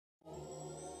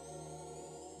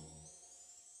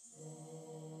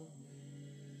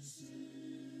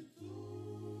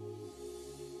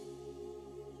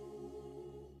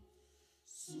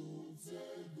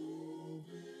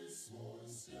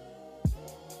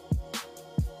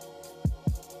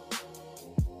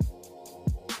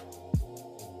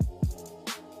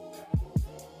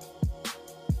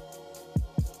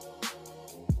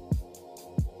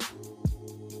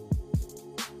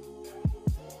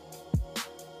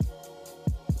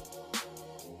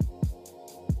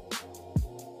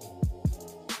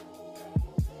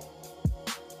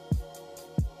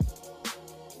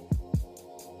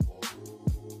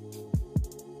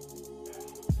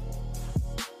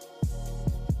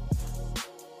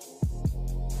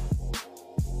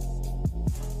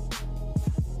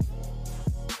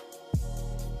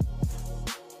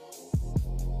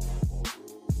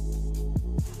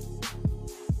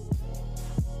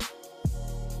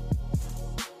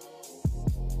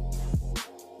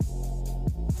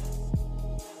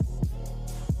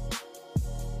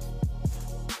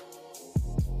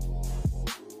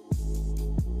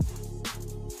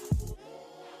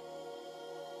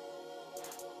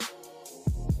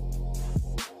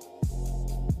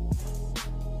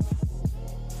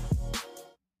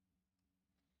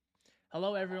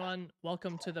Hello, everyone.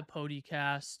 Welcome to the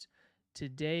Podcast.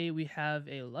 Today we have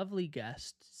a lovely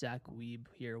guest, Zach Weeb,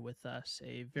 here with us,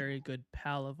 a very good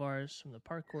pal of ours from the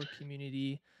parkour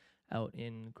community out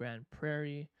in Grand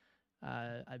Prairie.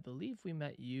 I believe we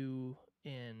met you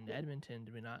in Edmonton,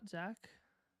 did we not, Zach?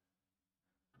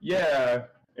 Yeah,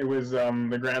 it was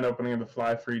the grand opening of the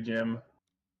Fly Free Gym.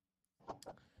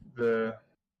 The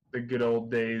good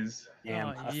old days.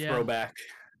 Damn, Oh, a yeah. throwback.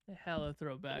 Hella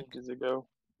throwback. Ages ago.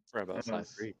 For about That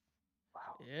was- 5-3. Wow.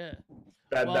 Yeah.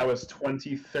 That Well- was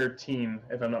 2013,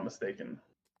 if I'm not mistaken.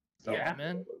 So, Yeah.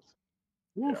 Man.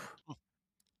 Woof.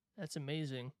 That's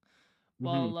amazing.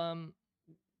 Mhm.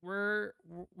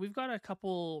 Well, we've got a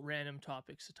couple random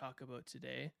topics to talk about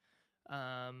today.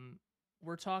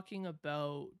 We're talking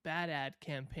about bad ad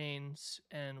campaigns,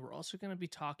 and we're also going to be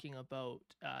talking about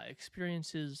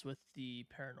experiences with the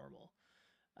paranormal.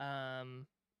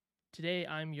 Today,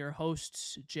 I'm your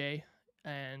host, Jay,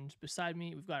 and beside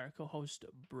me, we've got our co-host,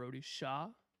 Brody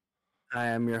Shaw. I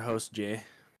am your host, Jay.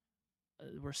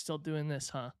 We're still doing this,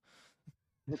 huh?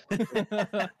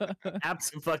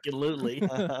 Absolutely.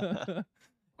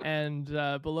 And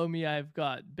below me, I've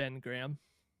got Ben Graham,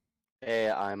 Hey,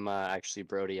 I'm actually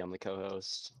Brody. I'm the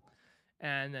co-host.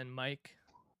 and then Mike,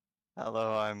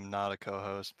 Hello, I'm not a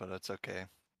co-host, but it's okay.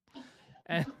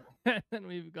 and then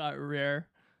we've got Rare,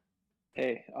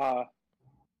 Hey,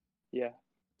 yeah.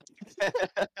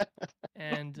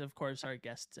 and of course our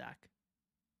guest Zach.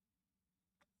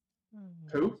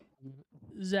 Who?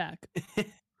 Zach.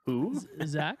 Who?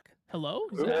 Zach. Hello.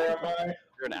 Who Zach. am I?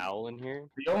 You're an owl in here.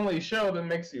 The only show that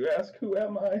makes you ask, who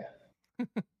am I?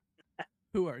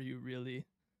 Who are you really?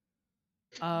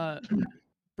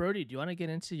 Brody, do you want to get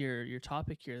into your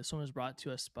topic here? This one was brought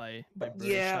to us by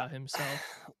Brody Shaw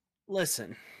himself.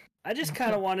 Listen, I just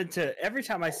kind of wanted to. Every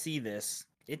time I see this,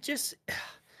 it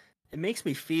makes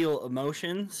me feel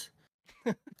emotions,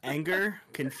 anger,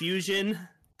 confusion,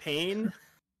 pain.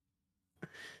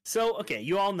 So, okay,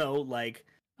 you all know, like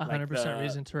 100% the-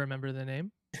 reason to remember the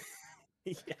name.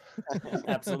 yeah,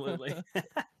 absolutely.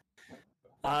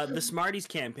 The Smarties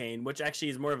campaign, which actually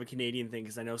is more of a Canadian thing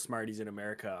because I know Smarties in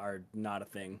America are not a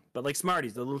thing. But like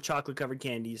Smarties, the little chocolate covered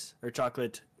candies or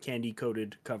chocolate candy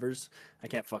coated covers. I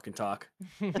can't fucking talk,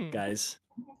 guys.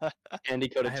 Candy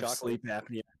I coated have chocolate. sleep apnea.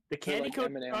 The They're candy like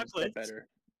coated M&Ms, but chocolate, better.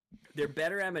 they're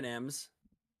better M&Ms.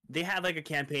 They had like a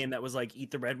campaign that was like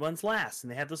eat the red ones last, and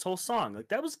they had this whole song. Like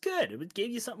that was good. It gave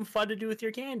you something fun to do with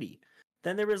your candy.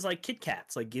 Then there was like Kit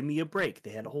Kats, like Give Me a Break.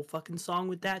 They had a whole fucking song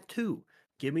with that too.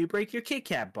 Give me a break, your Kit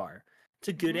Kat bar. It's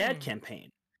a good ad Mm.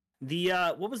 campaign. The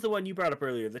what was the one you brought up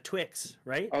earlier? The Twix,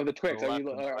 right? Oh, the Twix. Are left you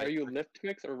and are right you Twix. lift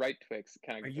Twix or right Twix?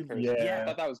 Kind of Are you- comparison. Yeah. I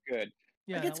thought that was good.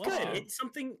 Yeah, Like, it's that was good. good.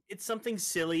 It's something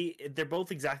silly. They're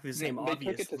both exactly the same, They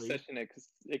obviously. took it to such an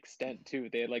extent too.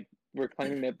 They like were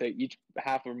claiming that they each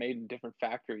half were made in different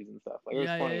factories and stuff. Like it was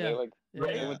Yeah, yeah, funny. yeah. They like Yeah,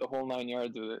 they yeah. went the whole 9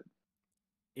 yards with it.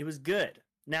 It was good.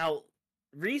 Now,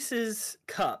 Reese's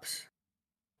cups,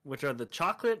 which are the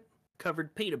chocolate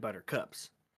covered peanut butter cups,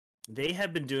 they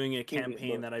have been doing a Peanut campaign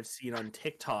butter. that I've seen on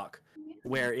TikTok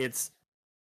where it's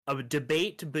a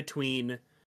debate between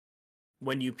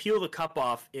when you peel the cup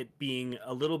off, it being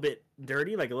a little bit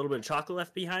dirty, like a little bit of chocolate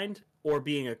left behind, or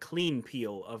being a clean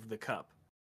peel of the cup.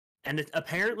 And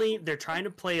apparently they're trying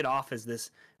to play it off as this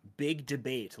big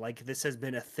debate, like this has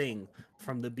been a thing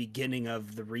from the beginning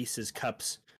of the Reese's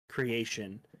Cups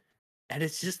creation. And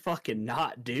it's just fucking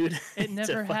not, dude. It It's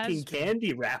never a has fucking been.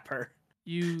 candy wrapper.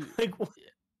 You Like,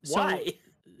 so, why?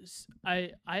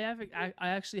 I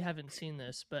actually haven't seen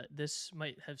this, but this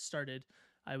might have started.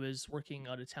 I was working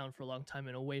out of town for a long time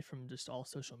and away from just all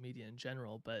social media in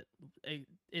general, but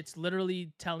it's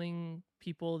literally telling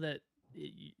people that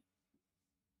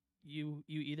you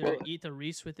either Well- eat the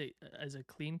Reese with it as a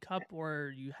clean cup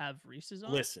or you have Reese's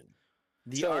on. Listen,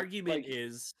 the So, argument like-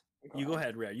 is you go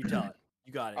ahead, Rare. You tell it.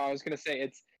 You got it. I was gonna say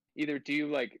it's either do you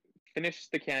like finish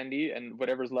the candy and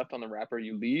whatever's left on the wrapper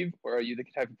you leave, or are you the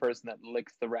type of person that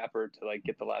licks the wrapper to like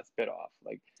get the last bit off?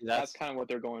 Like that's kind of what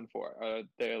they're going for.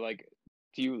 They're like,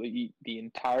 do you eat the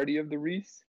entirety of the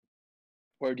Reese,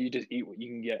 or do you just eat what you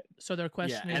can get? So they're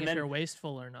questioning and if then- you're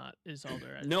wasteful or not. Is all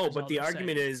they're No, is but all the they're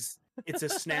argument saying. is it's a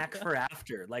snack for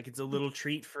after. Like it's a little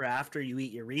treat for after you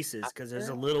eat your Reese's because there's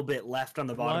a little bit left on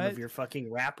the bottom What? of your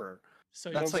fucking wrapper. So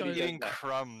That's like Nobody does eating that.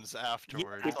 crumbs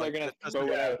afterwards. People are Like, gonna that doesn't-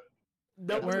 throw it out.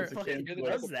 No Where- one fucking You're the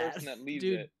type does of that. person that leaves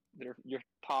Dude. it. You're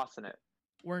tossing it.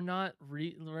 we're not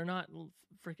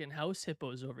freaking house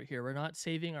hippos over here. We're not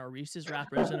saving our Reese's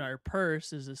wrappers in our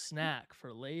purse as a snack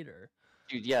for later.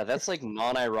 Dude, yeah, that's like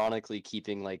non-ironically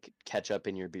keeping like ketchup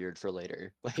in your beard for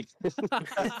later. Like,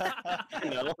 you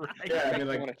know? Yeah, I mean, I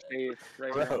like, want to shave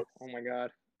right Bro. now. Oh my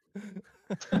god.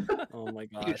 Oh my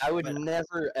Dude, gosh. I would But-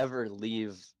 never ever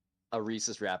leave a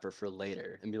Reese's wrapper for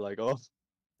later and be like, oh,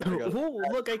 oh,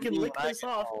 look, I can cream lick when I this get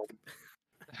off. home.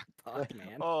 Fuck,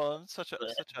 man. Oh, I'm such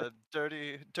a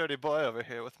dirty boy over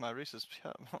here with my Reese's.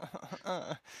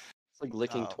 It's like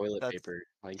licking Oh, toilet that's- paper.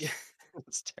 Like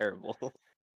it's terrible. No,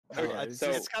 Okay, it's, so-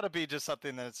 it's got to be just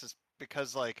something that's just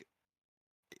because like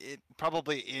it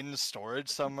probably in storage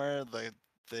somewhere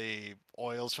the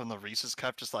oils from the Reese's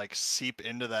cup just like seep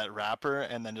into that wrapper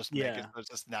and then just make it Yeah. so it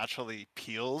just naturally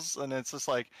peels and it's just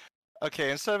like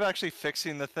okay, instead of actually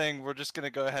fixing the thing, we're just gonna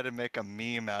go ahead and make a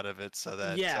meme out of it so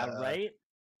that Yeah, right?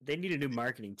 They need a new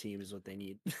marketing team is what they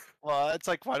need. Well, it's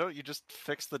like why don't you just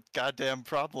fix the goddamn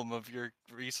problem of your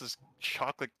Reese's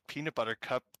chocolate peanut butter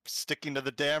cup sticking to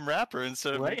the damn wrapper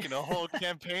instead of Right? making a whole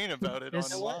campaign about it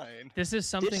This- online? This is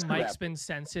something the Mike's wrapper. been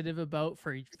sensitive about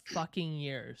for fucking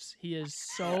years. He is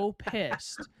so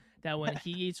pissed that when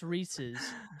he eats Reese's,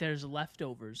 there's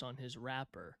leftovers on his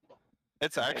wrapper.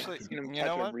 It's actually, I've seen him you catch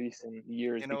know a what? Reese in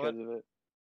years You know because of it.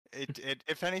 It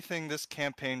if anything, this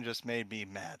campaign just made me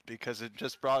mad because it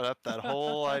just brought up that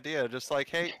whole idea. Just like,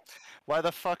 hey, why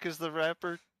the fuck is the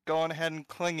wrapper going ahead and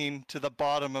clinging to the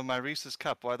bottom of my Reese's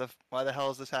cup? Why the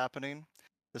hell is this happening?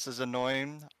 This is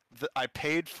annoying. I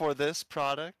paid for this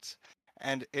product,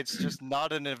 and it's just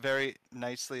not in a very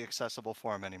nicely accessible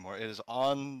form anymore. It is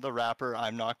on the wrapper.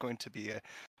 I'm not going to be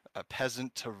a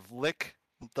peasant to lick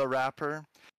the wrapper,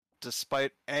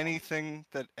 despite anything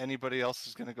that anybody else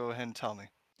is going to go ahead and tell me.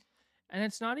 And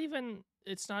it's not even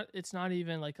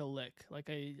like a lick. Like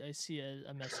I see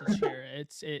a message here.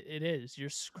 It is. You're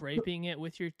scraping it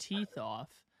with your teeth off,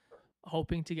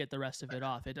 hoping to get the rest of it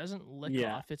off. It doesn't lick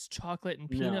Yeah. off. It's chocolate and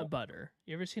peanut No. butter.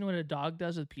 You ever seen what a dog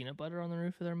does with peanut butter on the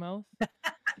roof of their mouth?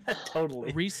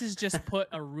 Totally. Reese's just put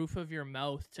a roof of your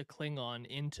mouth to cling on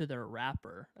into their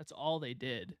wrapper. That's all they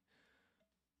did.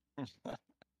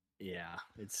 Yeah,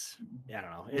 it's I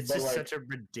don't know. It's But, just like- such a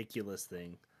ridiculous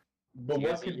thing. But Yeah,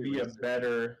 what but could you be a Reese's.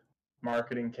 better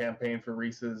marketing campaign for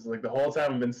Reese's? Like the whole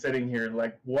time I've been sitting here,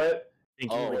 like what?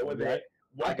 Thank Oh, you. What would they?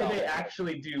 What I could got they it.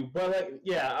 actually do? But like,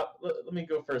 yeah, let me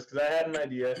go first because I had an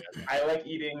idea. I like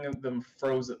eating them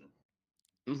frozen.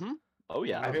 Mm-hmm. Oh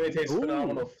yeah. I think they taste Ooh.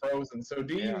 phenomenal frozen. So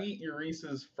do Yeah. you eat your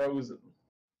Reese's frozen?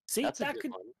 See, That's a that good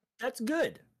could one. that's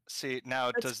good. See,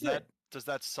 now That's does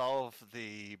that solve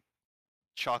the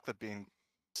chocolate being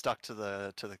stuck to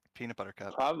the peanut butter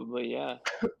cup? Probably, yeah.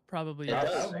 Probably It Yeah,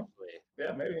 yes. I does, don't know. actually.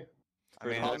 Yeah, maybe. I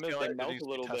mean, The I problem is feel they like there melt needs a to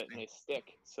be little bit testing. and they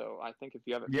stick. So I think if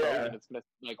you have it Yeah. frozen, it's gonna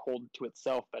like hold to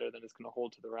itself better than it's gonna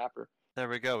hold to the wrapper. There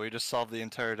we go. We just solved the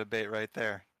entire debate right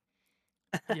there.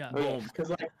 Yeah. Oh, yeah. Boom.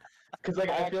 Because I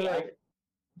feel Actually, like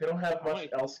they don't have I much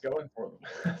might- else going for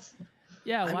them.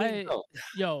 Yeah, I why mean, No,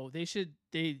 yo,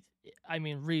 I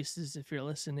mean Reese's, if you're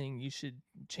listening, you should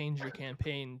change your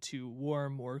campaign to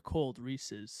warm or cold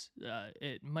Reese's.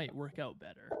 It might work out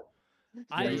better.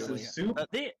 I Reese's soup.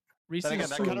 They, Reese's Then again,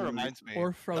 that soup kind of reminds me.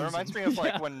 or frozen. That reminds me of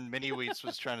like Yeah. when Mini Wheats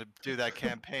was trying to do that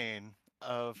campaign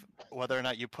of whether or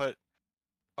not you put,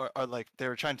 or like they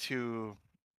were trying to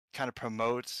kind of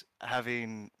promote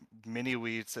having Mini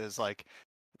Wheats as like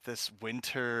this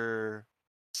winter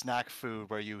snack food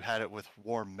where you had it with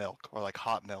warm milk or like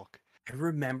hot milk. I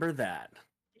remember that.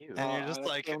 Ew. And you're just that's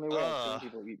like, the only way I've seen ugh.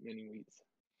 people eat mini wheats.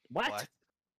 What?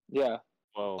 Yeah,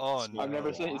 Whoa. Oh, smell. I've never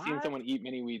No. seen What? someone eat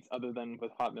mini wheats other than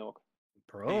with hot milk.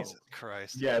 Bro. Jesus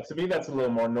Christ. Yeah, to me that's a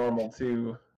little more normal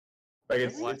too. Like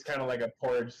it's What? kind of like a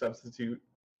porridge substitute.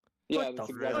 Yeah, What that's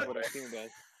the exactly fuck? what I've seen it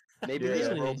as. Maybe Yeah. this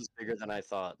Really? world is bigger than I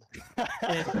thought.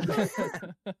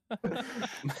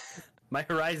 My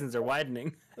horizons are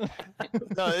widening.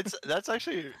 No, that's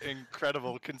actually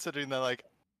incredible considering that like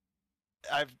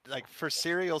I've like for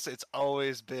cereals it's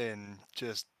always been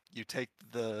just you take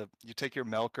your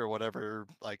milk or whatever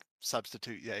like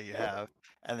substitute you have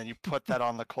and then you put that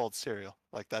on the cold cereal.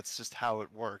 Like that's just how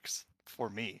it works for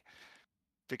me.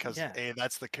 Because Yeah.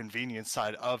 that's the convenience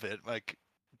side of it. Like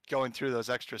going through those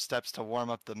extra steps to warm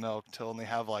up the milk to only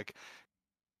have like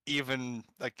even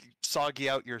like soggy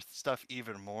out your stuff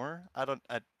even more.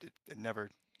 It never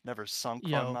sunk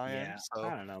Yo. on my Yeah. end. So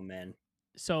I don't know, man.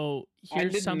 So I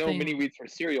here's didn't know something. mini wheats were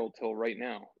cereal till right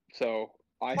now. So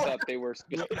I thought they were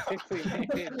specifically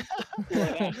made for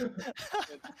that.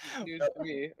 That's news to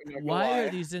me. I'm not gonna Why lie. are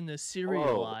these in the cereal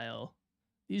Whoa. aisle?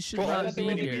 These should I Well, not thought they be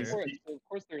were maybe made here. for it, so of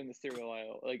course they're in the cereal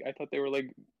aisle. Like I thought they were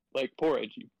like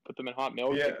porridge. You put them in hot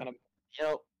milk, Yeah. they kind of You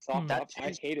know, soft Hmm. up.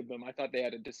 I hated them. I thought they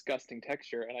had a disgusting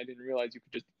texture, and I didn't realize you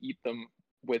could just eat them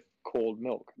with cold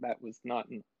milk. That was not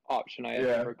an option I had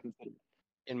Yeah. ever considered.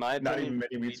 in my Not opinion, even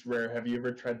mini wheats rare. Have you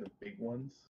ever tried the big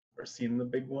ones or seen the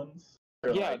big ones?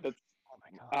 They're Yeah, like, that's Oh my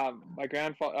My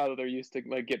grandfather used to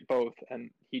like get both, and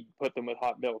he'd put them with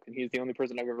hot milk. And he's the only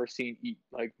person I've ever seen eat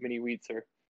like mini wheats or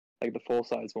like the full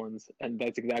size ones, and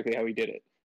that's exactly how he did it.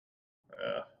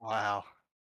 Wow.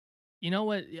 You know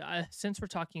what? Since we're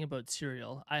talking about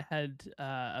cereal, I had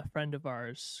a friend of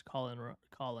ours,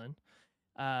 Colin.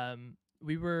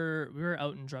 We were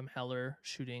out in Drumheller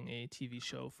shooting a TV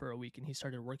show for a week, and he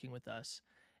started working with us.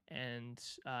 And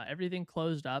everything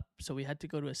closed up, so we had to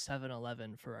go to a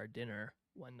 7-Eleven for our dinner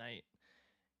one night.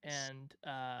 And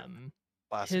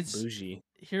Bougie.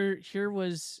 here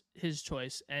was his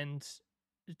choice. And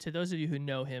to those of you who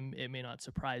know him, it may not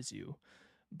surprise you,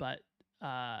 but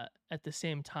at the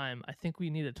same time, I think we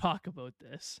need to talk about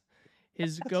this.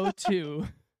 His go-to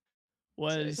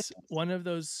was one of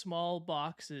those small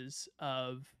boxes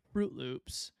of Fruit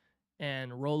Loops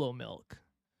and Rolo milk.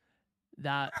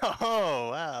 That Oh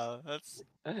wow,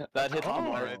 That hit the Oh,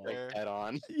 mark right like there. head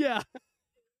on. yeah.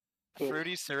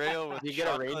 fruity cereal with Did you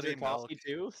get a Ranger chocolatey milk. coffee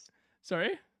too?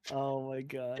 Sorry? Oh my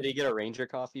god. Did he get a Ranger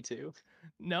coffee too?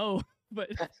 No, but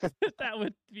that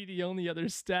would be the only other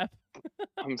step.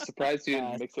 I'm surprised you didn't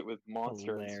That's mix it with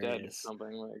Monster instead or hilarious.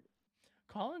 something like.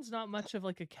 Colin's not much of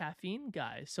like a caffeine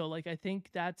guy, so like I think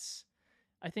that's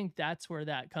where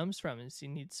that comes from. Is he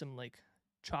needs some like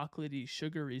chocolatey,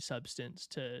 sugary substance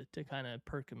to kind of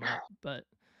perk him up. But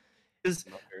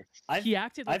he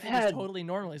acted like it was totally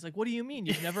normal. He's like, "What do you mean?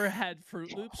 You've never had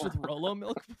Fruit Loops with Rolo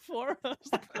milk before?" I was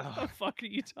like, "What the fuck are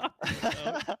you talking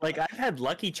about?" Like I've had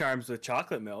Lucky Charms with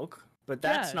chocolate milk, but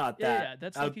that's Yeah, not yeah, that yeah,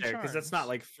 that's out Lucky there because that's not Charms.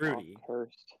 like fruity.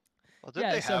 Cursed. Well, did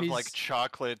Yeah, they so have like he's-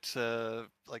 chocolate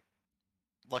like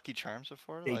Lucky Charms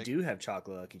before? They like, do have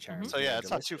chocolate Lucky Charms. So and yeah, they're it's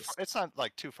not too delicious. it's not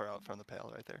like too far out from the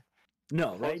pale right there.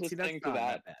 No, right? Closest See, that's thing to not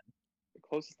that- bad. The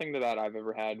closest thing to that I've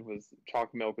ever had was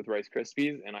chocolate milk with Rice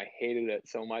Krispies, and I hated it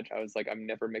so much. I was like, I'm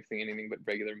never mixing anything but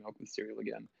regular milk with cereal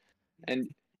again. And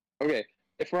okay,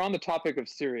 if we're on the topic of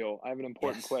cereal, I have an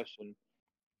important Yes. question.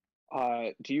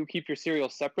 Do you keep your cereal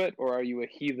separate, or are you a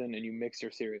heathen and you mix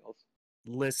your cereals?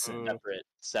 Listen,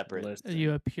 Separate. Are listen.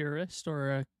 you a purist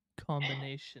or a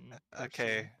combination?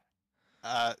 Okay.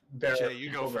 There Jay, are you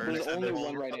go people that first. There's and only then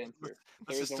one right let's- answer.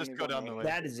 Let's There's just only go one down the right way.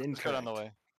 That is Let's go down the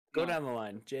incorrect. way. Go No. down the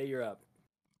line. Jay, you're up.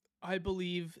 I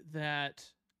believe that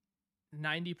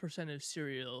 90% of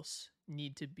cereals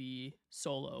need to be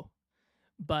solo,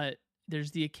 but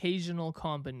there's the occasional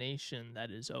combination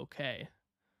that is okay.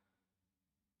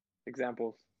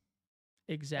 Examples.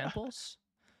 Examples?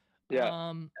 Yeah.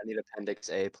 I need Appendix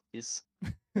A, please.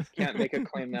 Can't make a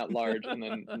claim that large and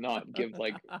then not give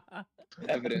like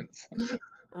evidence.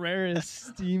 Rare is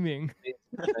steaming.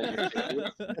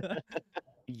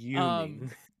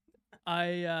 Fuming.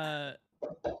 I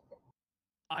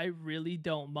really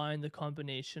don't mind the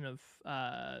combination of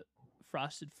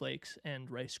Frosted Flakes and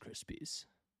Rice Krispies.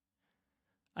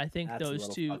 I think That's a those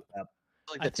little two fucked up.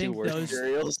 Like I the two think worst those-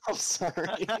 cereals. I'm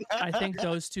sorry. I think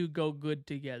those two go good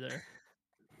together.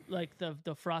 Like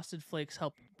the Frosted Flakes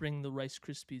help bring the Rice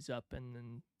Krispies up, and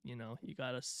then you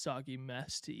got a soggy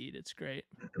mess to eat. It's great.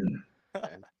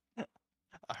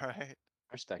 All right.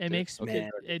 Respect It makes Man.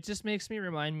 it just makes me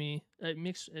remind me. It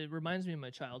reminds me of my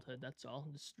childhood. That's all.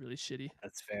 It's really shitty.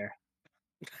 That's fair.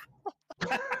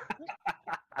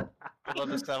 I love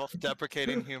the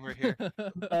self-deprecating humor here.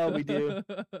 Oh, we do.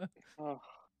 Oh,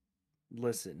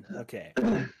 Listen, okay.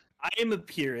 I am a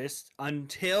purist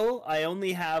until I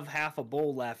only have half a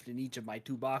bowl left in each of my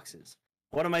two boxes.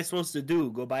 What am I supposed to do?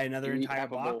 Go buy another You eat entire half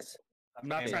a bowl. box? I'm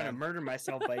not trying to Amen. murder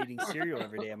myself by eating cereal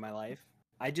every day of my life.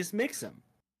 I just mix them.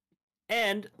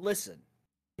 And listen,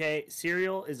 okay,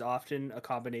 cereal is often a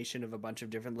combination of a bunch of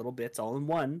different little bits all in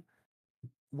one.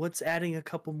 What's adding a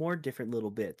couple more different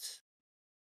little bits?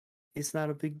 It's not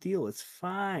a big deal. It's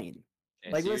fine.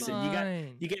 Like, so listen, you got-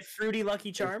 Fine. You get fruity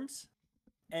Lucky Charms,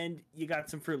 and you got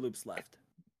some Fruit Loops left.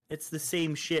 It's the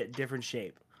same shit, different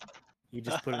shape. You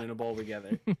just put it in a bowl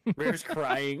together. Rare's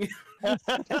crying.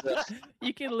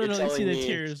 You can literally see telling the me-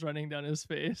 tears running down his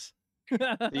face.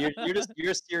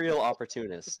 you're a cereal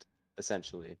opportunist,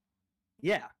 essentially.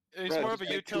 Yeah. He's bro, more of a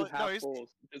just make two utility. No, half he's bowls.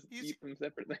 Just he's- eat them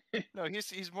separately. no,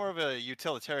 he's more of a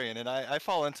utilitarian, and I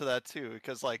fall into that too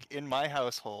because like in my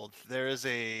household there is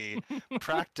a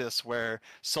practice where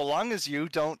so long as you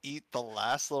don't eat the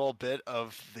last little bit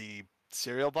of the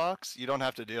cereal box, you don't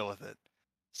have to deal with it.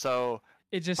 So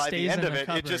It just by stays the end in of the it,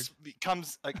 cupboard. it just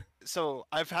becomes like so.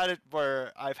 I've had it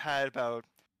where I've had about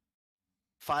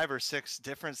 5 or 6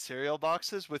 different cereal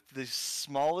boxes with the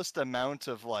smallest amount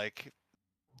of like,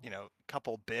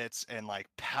 couple bits and like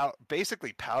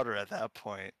basically powder at that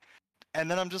point. And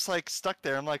then I'm just like stuck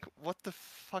there. I'm like, what the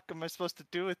fuck am I supposed to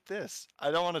do with this? I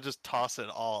don't want to just toss it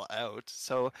all out.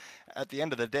 So at the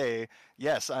end of the day,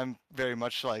 yes, I'm very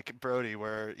much like Brody,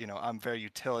 where, I'm very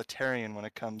utilitarian when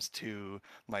it comes to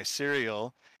my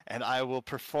cereal, and I will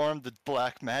perform the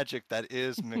black magic that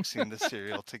is mixing the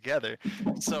cereal together.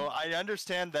 So I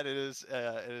understand that it is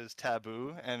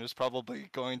taboo and is probably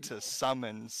going to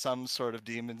summon some sort of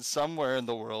demon somewhere in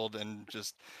the world and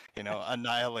just,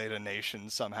 annihilate a nation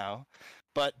somehow.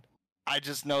 But I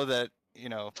just know that,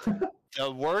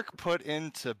 the work put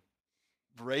into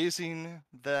raising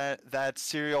that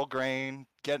cereal grain,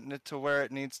 getting it to where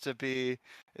it needs to be,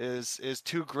 is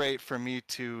too great for me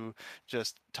to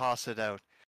just toss it out.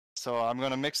 So I'm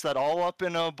gonna mix that all up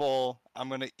in a bowl. I'm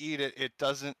gonna eat it.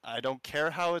 I don't care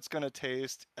how it's gonna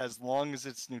taste as long as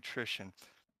it's nutrition.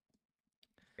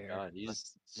 God,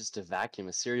 he's just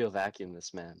a cereal vacuum,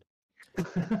 this man.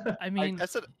 I mean, I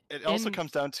said it also in-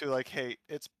 comes down to like, hey,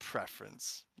 it's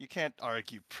preference. You can't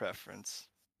argue preference.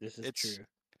 This is It's- true.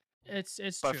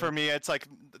 it's But true. for me, it's like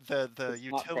the It's not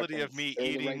utility of preference. me There's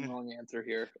a right eating. and wrong answer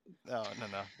here. No.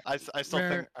 I still Rare-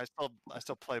 think I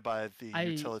still play by the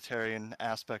utilitarian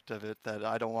aspect of it, that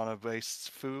I don't want to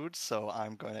waste food, so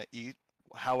I'm going to eat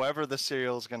however the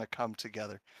cereal is going to come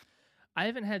together. I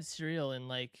haven't had cereal in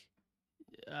like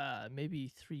maybe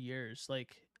 3 years.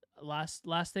 Like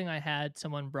last thing I had,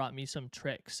 someone brought me some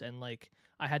Trix, and like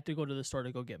I had to go to the store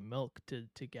to go get milk to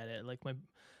get it. Like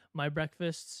my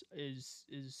breakfast is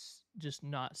just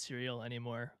not cereal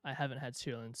anymore. I haven't had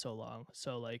cereal in so long.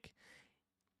 So like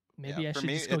maybe I for should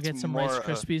me, just go it's get some Rice more,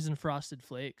 Krispies and Frosted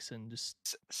Flakes and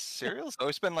just Cereal's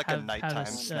always been like have a a nighttime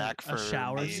s- snack a for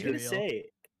shower I me. was gonna cereal. say,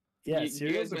 yeah, you guys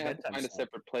cereal's a may have to bedtime find a snack.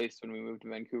 separate place when we move to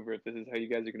Vancouver if this is how you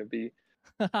guys are gonna be.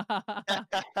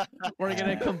 We're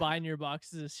gonna combine your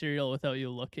boxes of cereal without you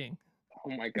looking.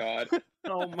 Oh my god.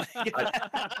 Oh my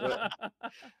god.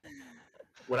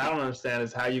 What I don't understand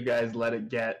is how you guys let it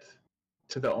get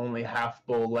to the only half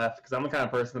bowl left. Because I'm the kind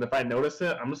of person that if I notice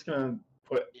it, I'm just gonna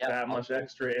put Yeah, that I'll much do.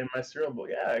 extra in my cereal bowl.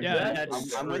 Yeah, Yeah,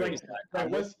 exactly. I'm Like, with you. like, Zach.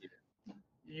 I'm what's- with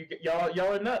you.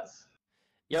 y'all are nuts.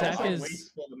 Y'all Zach are is-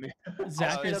 wasteful to me.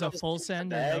 Zach straight is up a full just take the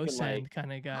send or bag no and, send like,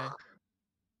 kind of guy.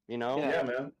 You know? Yeah,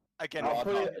 man. Again, I'll raw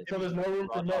put dog it it. until there's no room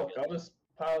for Raw dog milk. it. I'll just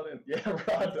pile it in. Yeah,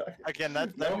 raw dog. again,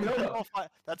 that's No.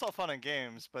 all fun and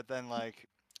games, but then like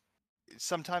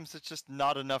sometimes it's just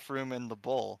not enough room in the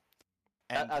bowl.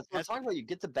 And As we're talking about, you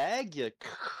get the bag, you.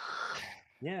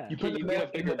 Yeah. You Okay, put the you get a milk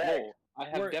in bigger the bag. bowl. I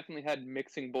have We're- definitely had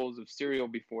mixing bowls of cereal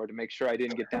before to make sure I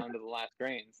didn't get down to the last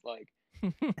grains. Like,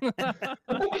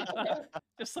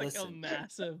 Just like a Listen.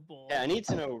 massive bowl. Yeah, I need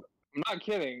to know. I'm not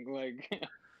kidding. Like,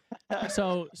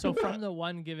 So from the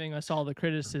one giving us all the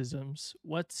criticisms,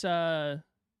 what's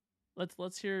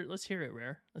let's hear it,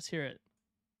 Rare. Let's hear it.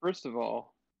 first of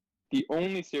all, the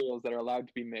only cereals that are allowed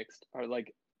to be mixed are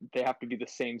like they have to be the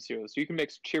same cereal. So you can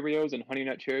mix Cheerios and Honey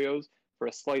Nut Cheerios for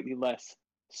a slightly less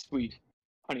sweet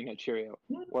Honey Nut Cheerio,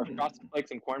 or Frosted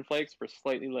Flakes and Corn Flakes for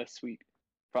slightly less sweet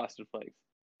Frosted Flakes.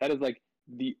 That is like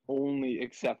the only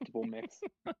acceptable mix.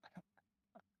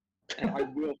 And I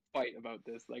will fight about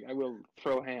this. Like, I will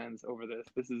throw hands over this.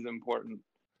 This is important.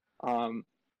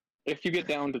 If you get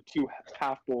down to two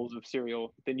half bowls of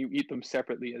cereal, then you eat them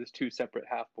separately as two separate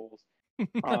half bowls. You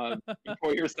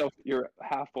pour yourself your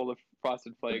half bowl of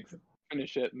Frosted Flakes,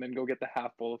 finish it, and then go get the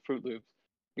half bowl of Fruit Loops,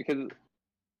 because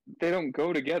they don't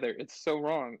go together. It's so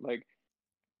wrong. Like,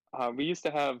 we used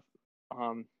to have,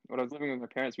 when I was living with my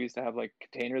parents, we used to have like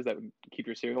containers that would keep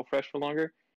your cereal fresh for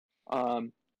longer.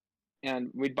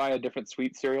 And we'd buy a different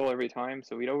sweet cereal every time,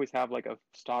 so we'd always have like a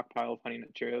stockpile of Honey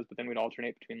Nut Cheerios, but then we'd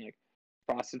alternate between like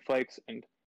Frosted Flakes and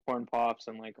Corn Pops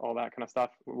and like all that kind of stuff,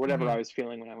 whatever Mhm. I was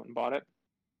feeling when I went and bought it.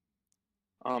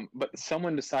 But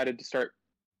someone decided to start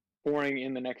pouring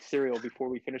in the next cereal before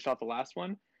we finished off the last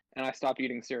one, and I stopped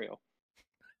eating cereal.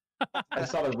 I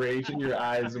saw the rage in your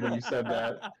eyes when you said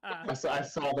that. I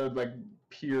saw the like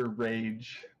pure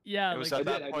rage. Yeah, it was like at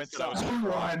I that did, I point just that I was saw-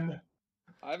 crossed. Run.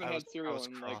 I haven't I had was cereal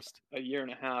in like crossed. a year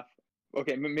and a half.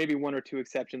 Okay, maybe one or two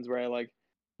exceptions where I like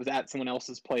was at someone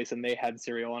else's place and they had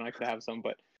cereal and I could have some,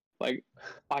 but like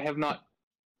I have not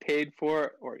paid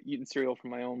for or eaten cereal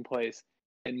from my own place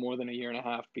in more than a year and a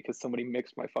half because somebody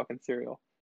mixed my fucking cereal.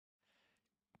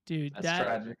 dude, That's that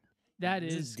tragic. that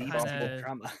This is deep kind level of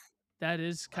trauma. that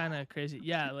is kind of crazy.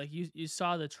 Yeah, like you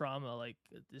saw the trauma, like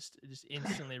just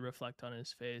instantly reflect on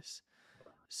his face.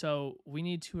 So we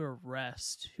need to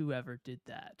arrest whoever did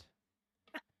that.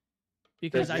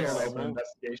 Because There's still an I open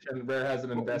investigation. Rare has an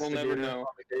We'll never investigator know. on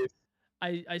the case.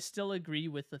 I still agree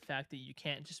with the fact that you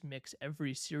can't just mix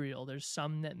every cereal. There's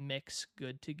some that mix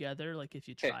good together. Like if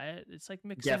you Okay. try it, it's like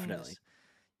mixing. Definitely.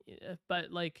 Yeah,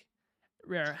 but like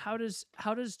Rare, how does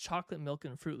chocolate milk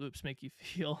and Fruit Loops make you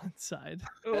feel inside?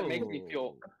 That makes me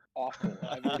feel Oh. awful.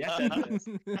 I've already said this.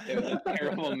 It was a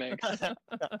terrible mix.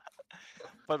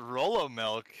 But Rolo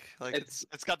milk, like It's-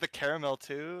 it's got the caramel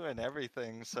too and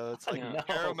everything, so it's like Yeah. No,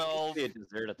 caramel be a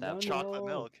dessert at that No, point. chocolate no.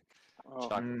 milk. Oh,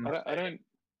 Chocolate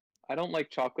I don't like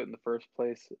chocolate in the first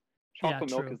place. Chocolate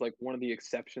milk true. is like one of the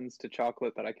exceptions to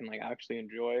chocolate that I can like actually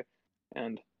enjoy.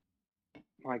 And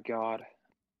my God,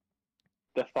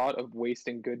 the thought of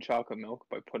wasting good chocolate milk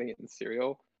by putting it in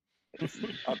cereal is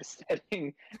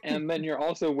upsetting. And then you're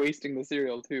also wasting the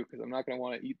cereal too, because I'm not gonna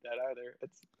want to eat that either.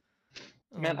 It's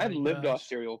man, Oh I my lived off gosh.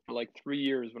 cereal for like 3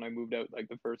 years when I moved out like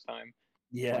the first time.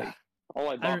 Yeah. Like, all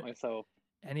I bought myself.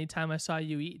 Anytime I saw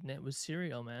you eating it was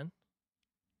cereal, man.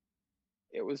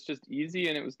 It was just easy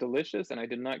and it was delicious, and I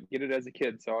did not get it as a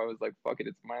kid, so I was like, "Fuck it,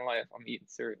 it's my life. I'm eating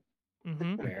cereal."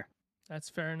 Mm-hmm. Fair. That's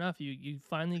fair enough. You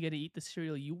finally get to eat the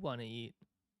cereal you want to eat.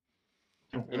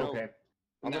 You know, Okay.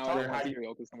 Now How I don't do want you-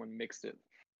 cereal because someone mixed it.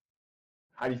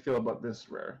 How do you feel about this,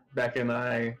 Rare? Becca and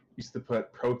I used to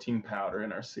put protein powder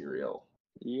in our cereal.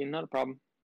 Yeah, not a problem.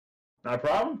 Not a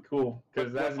problem? Cool.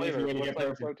 Because What that's the easy flavor? way to What get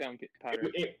flavor protein. protein powder?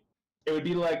 It would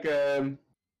be like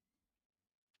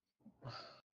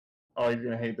oh, you're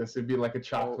gonna hate this. It'd be like a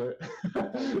chocolate,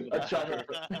 a chocolate.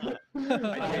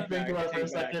 I can't think about it for a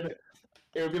second.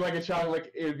 It would be like a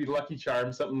chocolate. It would be Lucky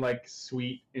Charms, something like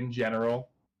sweet in general.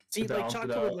 See, To like balance it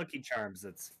chocolate out. with Lucky Charms,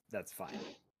 that's fine.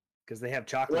 Because they have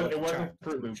chocolate. It Lucky wasn't Charms.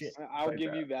 Fruit Loops. Shit. I'll like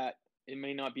give that. you that. It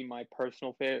may not be my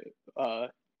personal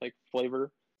like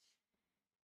flavor,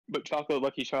 but chocolate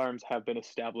Lucky Charms have been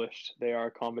established. They are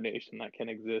a combination that can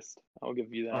exist. I'll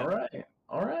give you that.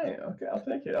 All right. Okay,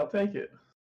 I'll take it.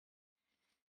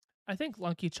 I think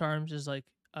Lucky Charms is like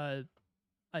a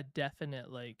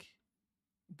definite like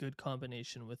good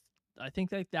combination with. I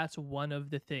think like that's one of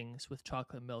the things with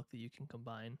chocolate milk that you can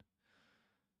combine.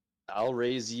 I'll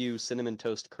raise you cinnamon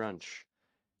toast crunch.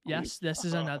 Yes, this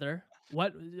is another.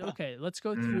 What? Okay, let's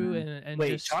go through and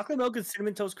Wait, just. chocolate milk and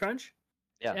cinnamon toast crunch?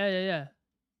 Yeah.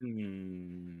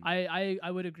 Hmm. I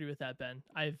would agree with that, Ben.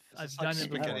 I've Is this done like it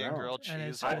spaghetti before. and grilled and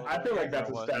cheese. it's- all I feel over like it, that's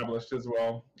or what? established as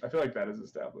well. I feel like that is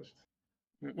established.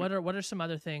 What are some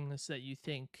other things that you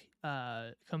think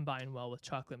combine well with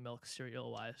chocolate milk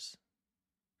cereal wise?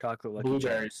 Chocolate Lucky Charms.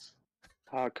 Blueberries.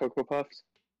 Cocoa Puffs.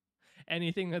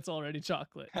 Anything that's already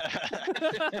chocolate.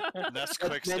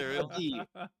 Nesquik cereal.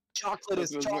 Chocolate is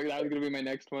That was chocolate. gonna be my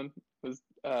next one. Was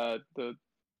the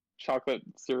chocolate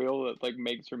cereal that like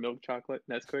makes your milk chocolate?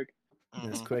 Nesquik.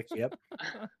 That's Mhm. quick. Yep.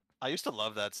 I used to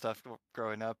love that stuff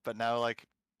growing up, but now like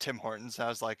Tim Hortons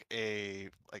has like a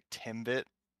like Timbit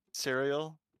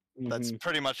cereal that's Mhm.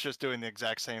 pretty much just doing the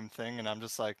exact same thing, and I'm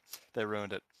just like, they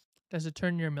ruined it. Does it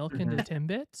turn your milk into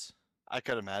Timbits? I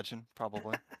could imagine,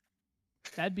 probably.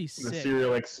 That'd be The sick.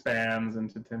 cereal expands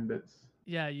into Timbits.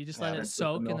 Yeah, you just Yeah, let it mix with the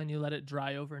soak and milk. then you let it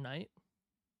dry overnight.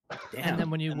 Damn. And then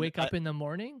when you And wake up in the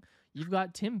morning, you've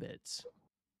got Timbits.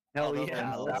 Hell Although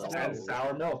yeah. And let's sour, go.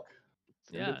 sour milk.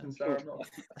 Yeah. Timbits and sour milk.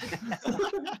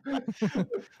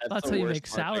 That's the how you worst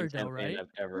make marketing sourdough, campaign right? I've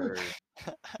ever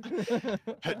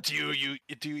heard. do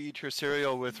you eat your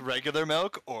cereal with regular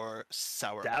milk or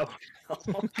sour milk?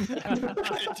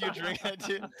 do you drink?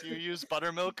 Do you use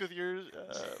buttermilk with your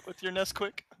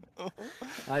Nesquik?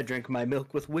 I drink my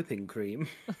milk with whipping cream.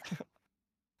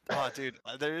 Oh, dude,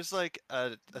 there's like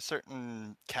a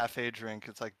certain cafe drink.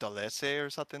 It's like Dolce or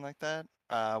something like that.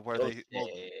 Where they will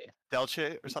Okay.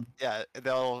 Delce or something. Yeah,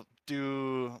 they'll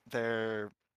do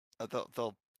their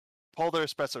they'll pull their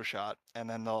espresso shot and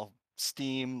then they'll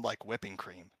steam like whipping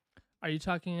cream. Are you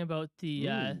talking about the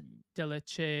Mm.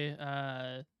 Delice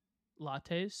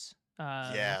lattes?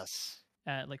 Yes.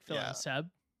 At like Phil Yeah. and Seb.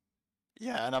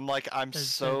 Yeah, and I'm like, I'm The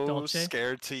so Dolce?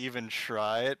 scared to even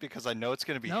try it because I know it's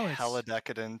gonna be No, hella it's-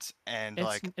 decadent, and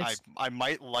it's- like it's- I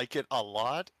might like it a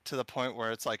lot to the point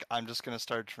where it's like I'm just gonna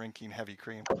start drinking heavy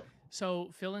cream. So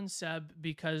Phil and Seb,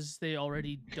 because they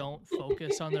already don't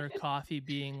focus on their coffee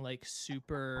being like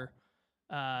super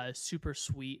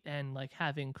sweet and like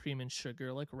having cream and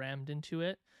sugar like rammed into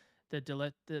it,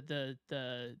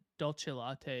 the Dolce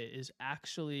Latte is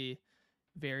actually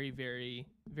very, very,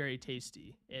 very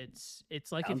tasty. It's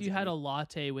like if Sounds you had good. a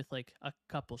latte with like a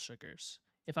couple sugars.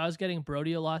 If I was getting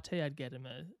Brody a latte, I'd get him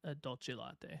a Dolce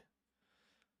Latte.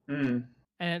 Mm.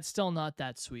 And it's still not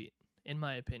that sweet, in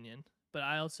my opinion. But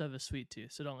I also have a sweet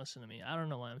tooth, so don't listen to me. I don't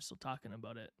know why I'm still talking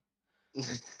about it.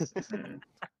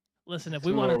 Listen, if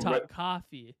we So, want to what- talk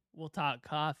coffee, we'll talk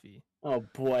coffee. Oh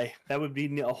boy, that would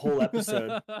be a whole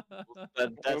episode. But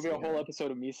There'll that's be a whole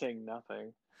episode of me saying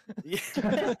nothing.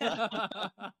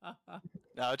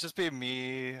 No, it'd just be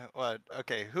me. What?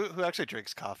 Okay, who actually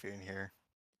drinks coffee in here?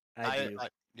 I do.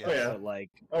 Yeah. Oh, yeah. But like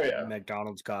Oh yeah.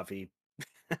 McDonald's coffee.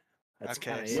 That's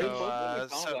Okay, kinda Wait, it. so,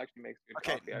 McDonald's so actually makes good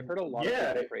okay, coffee. I've heard a lot Yeah.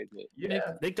 of people praise it.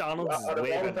 Yeah. McDonald's is Out of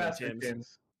way all the better than fast food Tim's.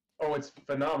 chains, oh, it's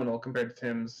phenomenal compared to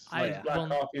Tim's. I Like black will-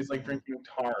 coffee is like drinking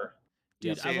tar.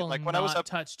 Dude, Yep. I See, will like, when I was not up-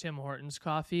 touch Tim Hortons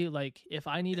coffee. Like, if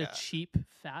I need a Yeah. cheap,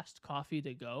 fast coffee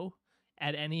to go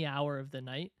at any hour of the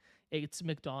night, it's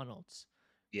McDonald's.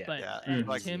 Yeah. But Yeah, at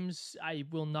like- Tim's, I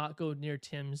will not go near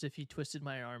Tim's if he twisted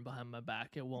my arm behind my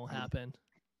back. It won't happen.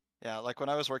 Yeah, like when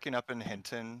I was working up in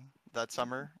Hinton that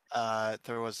summer,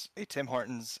 there was a Tim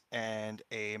Hortons and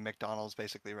a McDonald's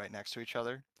basically right next to each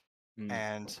other. Mm.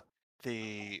 And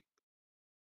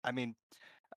I mean,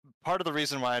 part of the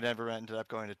reason why I never ended up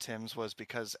going to Tim's was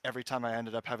because every time I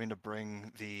ended up having to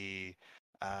bring the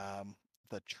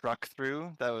truck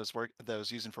through that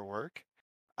was using for work,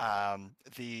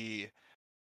 the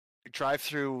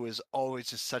drive-through was always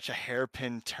just such a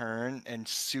hairpin turn and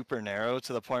super narrow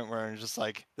to the point where I'm just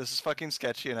like, this is fucking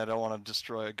sketchy and I don't want to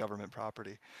destroy government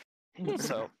property.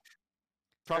 So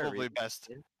probably reason. best.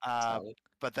 Yeah, solid.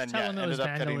 But then Tell yeah, him it was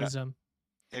ended up getting vandalism.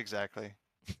 exactly.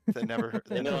 They never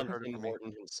They they know never heard Tim of me.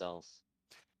 Horton himself.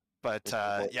 But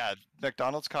Mr. Horton. yeah,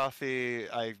 McDonald's coffee,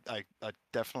 I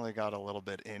definitely got a little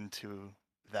bit into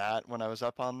that when I was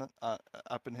up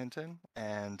in Hinton,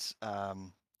 and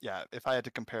yeah, if I had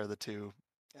to compare the two,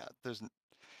 yeah, there's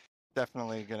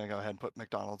definitely gonna go ahead and put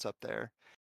McDonald's up there.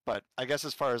 But I guess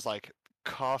as far as like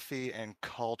coffee and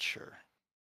culture,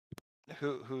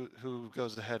 who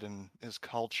goes ahead and is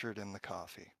cultured in the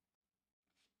coffee?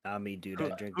 Not me, dude. I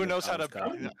drink Who knows how to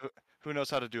McDonald's coffee. who knows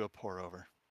how to do a pour over?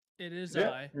 It is Yeah,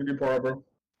 I. you can pour over.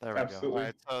 There we Absolutely. go. All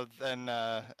right, so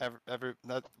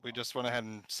then we just went ahead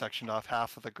and sectioned off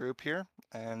half of the group here,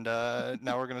 and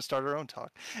now we're gonna start our own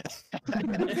talk.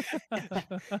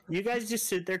 You guys just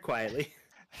sit there quietly.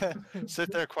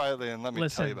 Sit there quietly and let me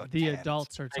tell you Listen, about the cans.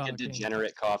 adults are Make a talking.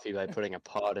 degenerate coffee by putting a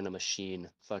pod in a machine.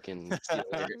 Fucking see you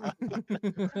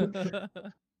later.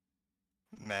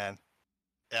 Man,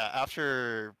 yeah.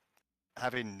 After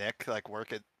having Nick like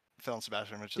work at Phil and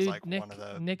Sebastian, which is Dude, like Nick, one of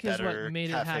the Nick is better what made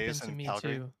it happen cafes to in me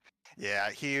Calgary. too. Yeah,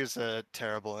 he was a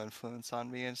terrible influence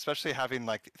on me, and especially having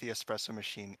like the espresso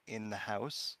machine in the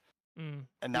house. Mm.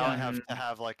 And now I Yeah. have to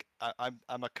have like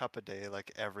I'm a cup a day like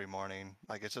every morning.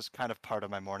 Like it's just kind of part of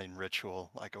my morning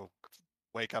ritual. Like I'll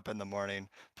wake up in the morning,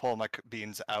 pull my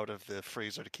beans out of the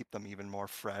freezer to keep them even more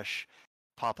fresh,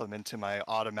 pop them into my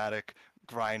automatic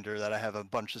grinder that I have a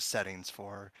bunch of settings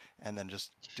for, and then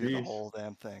just do the Jeez. whole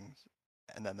damn thing.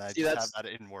 And then I See, just that's- have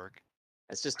that in work.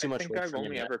 It's just too I much think work I've for me.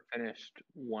 only man. ever finished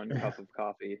one cup of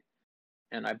coffee,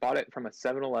 and I bought it from a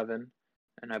 7-Eleven,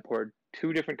 and I poured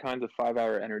 2 different kinds of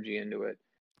 5-hour energy into it,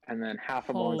 and then half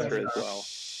a Holy Monster as well.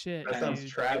 shit, That sounds dude.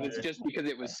 It tragic. was just because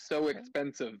it was so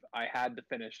expensive, I had to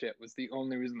finish it. Was the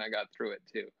only reason I got through it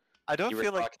too. I don't You were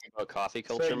feel like talking about coffee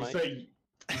culture, Mike. So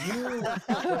you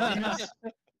refuse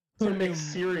to mix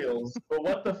cereals, but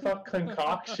what the fuck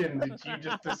concoction did you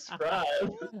just describe?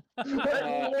 What think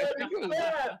it is was-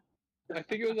 that? I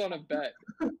think it was on a bet.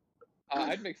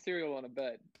 I'd make cereal on a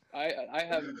bet. I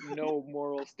have no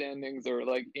moral standings or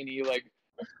like any like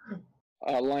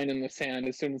line in the sand.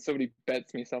 As soon as somebody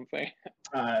bets me something,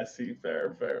 I see.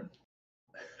 Fair.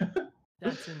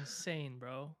 That's insane,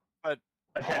 bro. I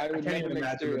I would can't never even make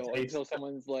imagine the cereal taste. until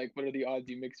someone's like, "What are the odds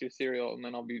you mix your cereal?" And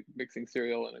then I'll be mixing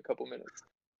cereal in a couple minutes.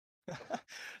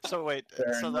 so wait,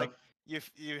 Fair so like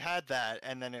enough. you had that,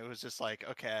 and then it was just like,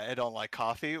 okay, I don't like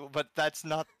coffee, but that's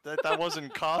not that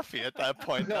wasn't coffee at that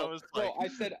point. That was like, no, I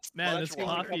said Man, Much this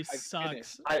water. coffee I've sucks.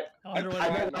 finished. I wonder what I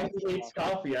it- know why he hates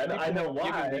coffee. I know People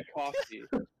have given why. me coffee.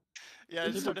 yeah, I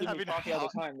People started give me having coffee all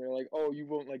hot- the time. They're like, "Oh, you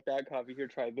won't like that coffee. Here,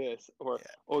 try this." Or, Yeah.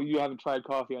 "Oh, you haven't tried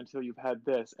coffee until you've had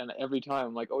this." And every time,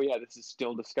 I'm like, "Oh yeah, this is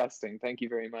still disgusting. Thank you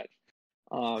very much."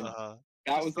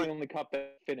 That just was like- the only cup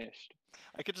that finished.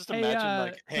 I could just Hey,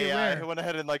 imagine like, hey, hey, I Rare. went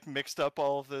ahead and like mixed up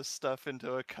all of this stuff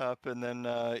into a cup, and then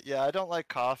yeah, I don't like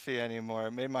coffee anymore.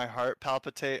 It made my heart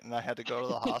palpitate, and I had to go to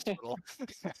the hospital.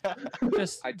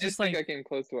 just I did just think like I came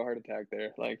close to a heart attack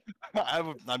there. Like,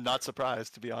 I'm not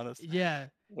surprised, to be honest. yeah.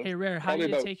 Hey, Rare, how do Probably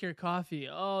you about- take your coffee?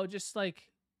 Oh, just like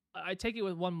I take it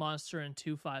with 1 Monster and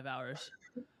 2 5 hours.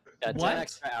 Yeah, 10 What?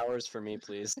 extra hours for me,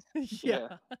 please.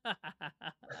 Yeah.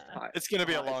 It's gonna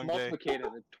be a long it's day. multiplicated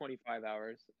at 25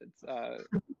 hours. It's Oh,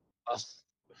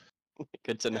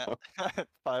 good to know. Yeah.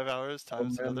 5 hours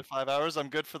times man. another 5 hours. I'm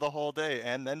good for the whole day,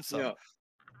 and then some. yeah.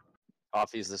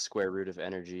 Coffee is the square root of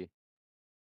energy,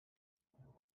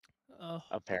 Oh,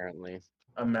 apparently.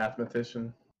 A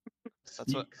mathematician.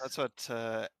 That's what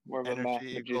More of a math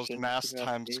energy equals magician, mass if you ask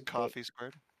times me, but- coffee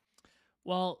squared.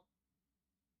 well,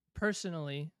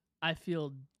 personally, I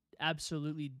feel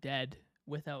absolutely dead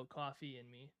without coffee in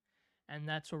me. And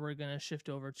that's where we're gonna shift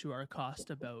over to our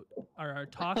our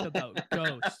talk about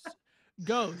ghosts.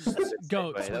 Ghosts.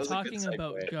 Goats. We're talking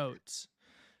about goats.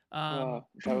 That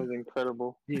was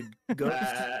incredible. Dude,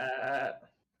 ghosts.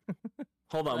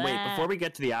 Hold on, wait. Before we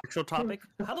get to the actual topic,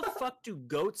 how the fuck do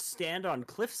goats stand on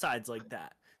cliff sides like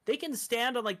that? They can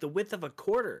stand on like the width of a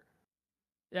quarter.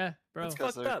 Yeah, bro. That's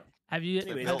fucked up. Have you?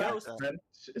 Anyways, built ghosts. like that.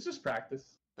 It's just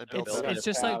practice. They built It's, that. it's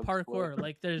just like Abs, parkour. boy.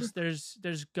 Like there's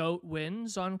goat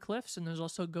wins on cliffs, and there's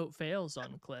also goat fails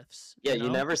on cliffs. Yeah, you you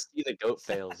know? never see the goat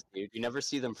fails, dude. You never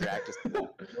see them practice. You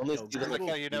only No, see them Like like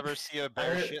how you never see a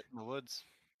bear heard- shit in the woods.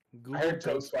 Google heard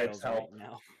toe ghost swipes fails help.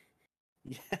 now.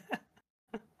 Yeah.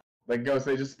 Like ghosts,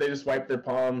 they just wipe their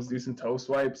palms, do some toe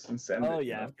swipes, and send Oh it. you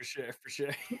yeah, know? for sure.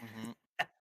 Mhm.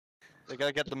 They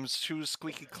gotta get them shoes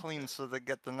squeaky clean so they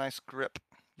get the nice grip.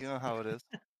 You know how it is.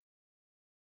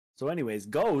 So, anyways,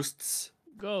 ghosts.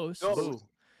 Ghosts. Ghosts.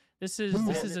 This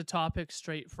is a topic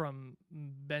straight from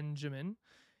Benjamin.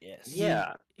 Yes.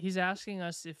 Yeah. He's asking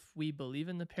us if we believe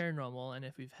in the paranormal and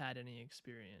if we've had any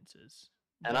experiences.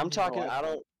 And I'm Benjamin,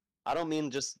 talking. I don't mean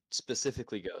just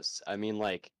specifically ghosts. I mean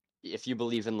like if you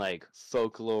believe in like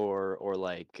folklore or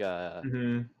like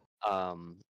Mhm.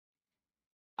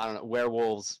 I don't know,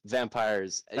 werewolves,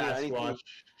 vampires, you know, anything. Sasquatch,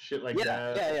 shit like Yeah,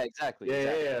 that. yeah, exactly. Yeah,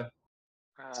 exactly.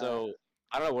 yeah. So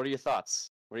I don't know. What are your thoughts?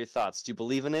 What are your thoughts? Do you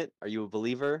believe in it? Are you a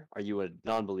believer? Are you a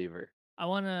non-believer? I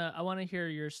wanna hear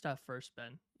your stuff first,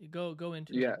 Ben. You go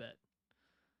into it Yeah. a bit.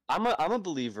 I'm a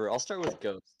believer. I'll start with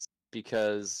ghosts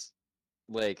because,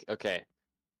 like, okay,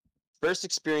 first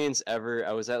experience ever.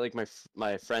 I was at like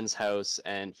my friend's house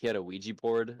and he had a Ouija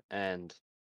board and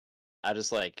I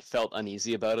just like felt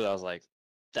uneasy about it. I was like,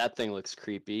 that thing looks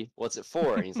creepy. What's it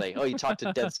for? And he's like, oh, you talk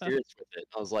to dead spirits with it.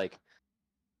 I was like,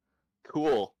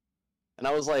 cool. And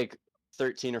I was like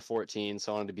 13 or 14,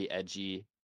 so I wanted to be edgy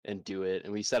and do it.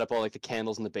 And we set up all like the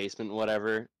candles in the basement and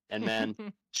whatever. And man,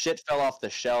 shit fell off the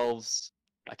shelves.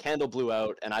 A candle blew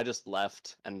out, and I just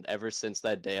left. And ever since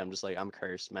that day, I'm just like, I'm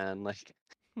cursed, man. Like,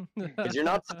 because you're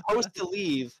not supposed to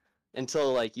leave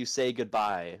until like you say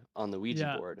goodbye on the Ouija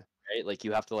Yeah. board, right? Like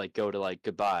you have to like go to like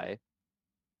goodbye.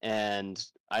 And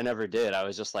I never did. I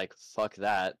was just like, fuck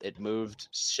that. It moved.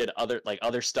 Shit,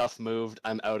 other stuff moved.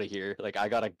 I'm out of here. Like I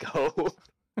gotta go.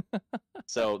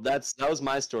 So that was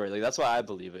my story. Like that's why I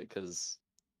believe it, because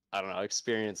I don't know, I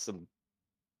experienced some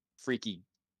freaky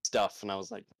stuff, and I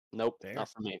was like, nope, Fair. not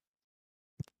for me.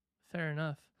 Fair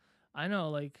enough. I know,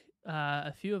 like,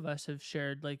 a few of us have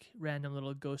shared like random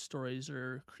little ghost stories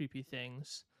or creepy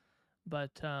things,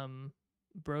 but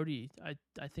Brody,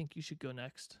 I think you should go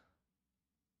next.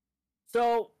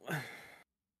 So,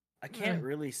 I can't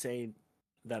really say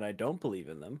that I don't believe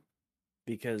in them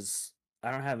because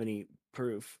I don't have any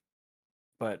proof.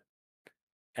 But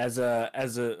as a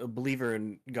believer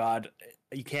in God,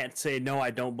 you can't say no, I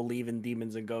don't believe in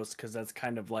demons and ghosts, because that's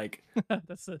kind of like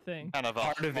That's the thing. Kind of a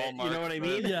Part of it, you know hallmark, what I the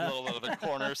mean? Yeah. little bit of a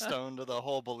cornerstone to the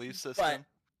whole belief system.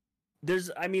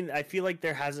 I feel like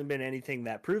there hasn't been anything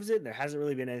that proves it. There hasn't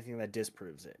really been anything that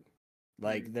disproves it.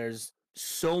 Like there's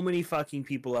so many fucking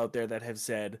people out there that have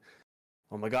said,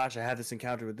 oh my gosh, I had this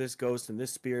encounter with this ghost and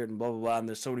this spirit and blah blah blah, and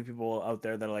there's so many people out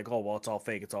there that are like, oh well, it's all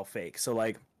fake. So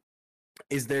like,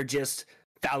 is there just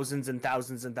thousands and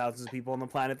thousands and thousands of people on the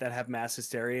planet that have mass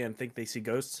hysteria and think they see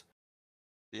ghosts?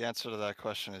 The answer to that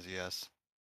question is yes.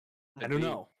 I don't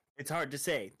know. It's hard to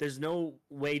say. There's no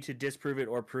way to disprove it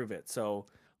or prove it. So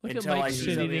Look until at I Mike's see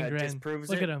shit something eating that grin. disproves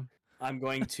Look it, at him. I'm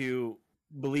going to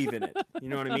believe in it. You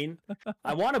know what I mean?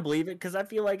 I want to believe it because I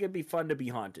feel like it'd be fun to be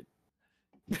haunted.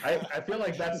 I feel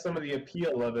like that's some of the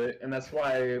appeal of it, and that's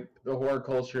why the horror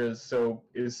culture is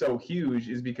so huge,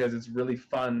 is because it's really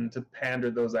fun to pander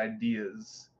those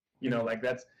ideas. You know, like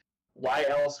that's why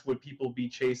else would people be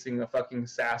chasing a fucking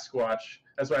Sasquatch?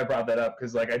 That's why I brought that up,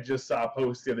 because like I just saw a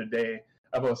post the other day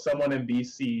about someone in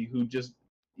BC who just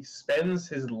spends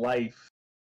his life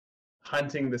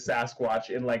hunting the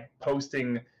Sasquatch and like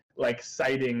posting like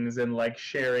sightings and like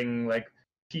sharing like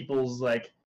people's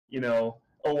like, you know,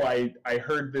 oh, I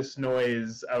heard this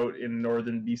noise out in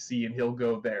northern BC, and he'll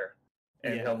go there,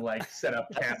 and Yeah. he'll like set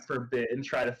up camp for a bit and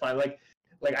try to find like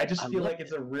I just I feel love like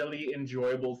it's a really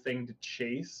enjoyable thing to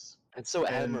chase. It's so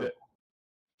And admirable.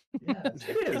 yeah,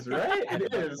 it is, right?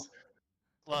 It is.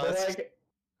 Well, But it's like,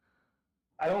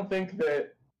 I don't think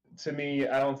that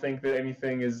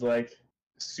anything is like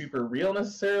super real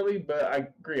necessarily, but I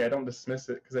agree. I don't dismiss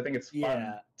it because I think it's fun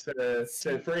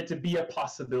Yeah. for it to be a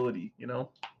possibility, you know?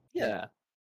 Yeah.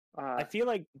 I feel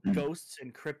like ghosts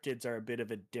and cryptids are a bit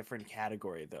of a different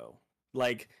category, though.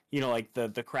 Like, you know, like the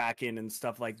Kraken and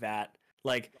stuff like that.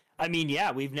 Like, I mean,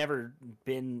 yeah, we've never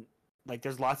been like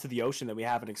there's lots of the ocean that we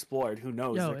haven't explored. Who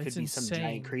knows? Yo, There could it's be some insane.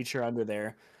 giant creature under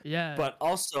there. Yeah. But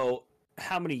also,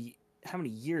 how many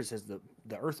years has the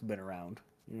Earth been around?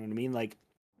 You know what I mean? Like,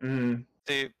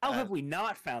 how have we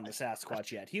not found the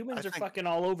Sasquatch yet? Humans are fucking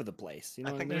all over the place. You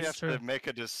know I think what I mean? we have to make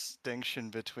a distinction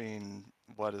between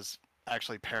what is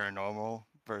actually paranormal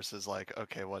versus like,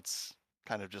 okay, what's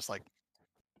kind of just like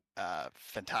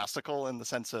fantastical in the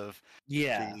sense of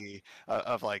the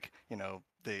of like, you know,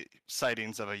 the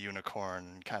sightings of a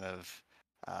unicorn, kind of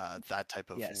that type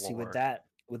of lore. See,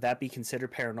 would that be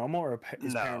considered paranormal, or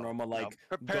is paranormal like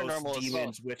paranormal ghosts, is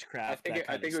demons, witchcraft?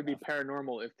 I think it would be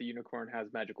paranormal if the unicorn has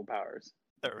magical powers.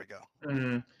 There we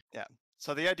go. Yeah.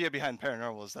 So the idea behind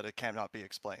paranormal is that it cannot be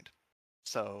explained.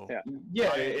 So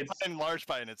it's in large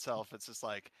by in itself. It's just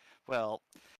like, well,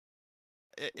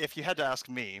 if you had to ask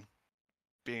me,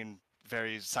 being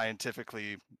very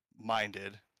scientifically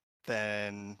minded,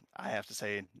 then I have to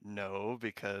say no,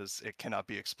 because it cannot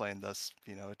be explained. Thus,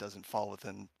 you know, it doesn't fall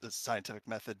within the scientific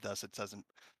method. Thus, it doesn't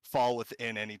fall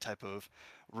within any type of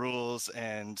rules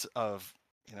and of,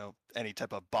 you know, any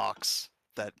type of box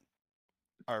that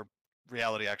our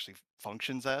reality actually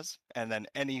functions as. And then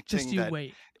anything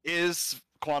that is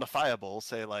quantifiable,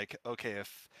 say like, okay,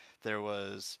 if there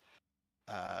was,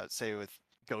 say with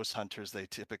ghost hunters, they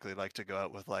typically like to go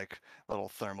out with like little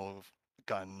thermal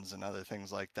guns and other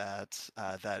things like that,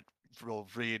 that will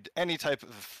read any type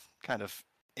of kind of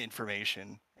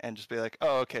information and just be like,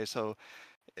 oh, okay, so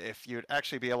if you'd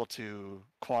actually be able to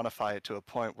quantify it to a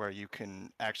point where you can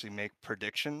actually make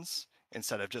predictions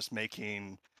instead of just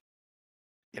making,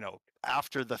 you know,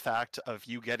 after the fact of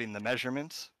you getting the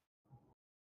measurement,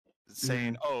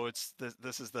 saying, oh, it's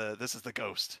this is the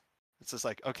ghost. It's just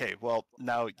like, okay, well,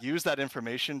 now use that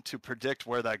information to predict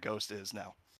where that ghost is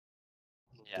now.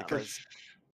 Yeah. Because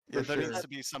there needs to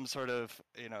be some sort of,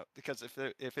 you know, because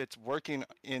if it's working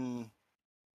in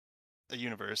a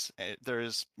universe, there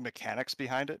is mechanics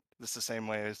behind it. It's the same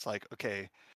way it's like, okay,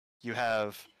 you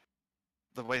have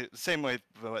the same way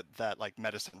that like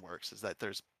medicine works, is that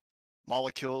there's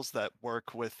molecules that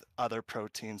work with other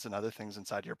proteins and other things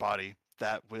inside your body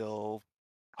that will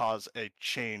cause a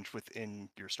change within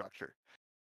your structure.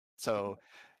 So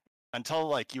until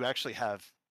like you actually have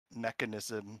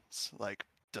mechanisms like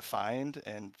defined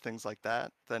and things like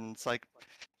that, then it's like,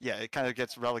 yeah, it kind of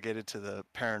gets relegated to the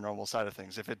paranormal side of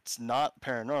things. If it's not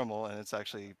paranormal and it's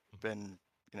actually been,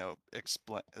 you know, it's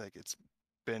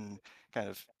been kind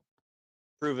of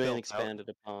proven, expanded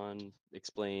upon,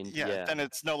 explained. Yeah, then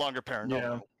it's no longer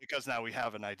paranormal because now we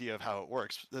have an idea of how it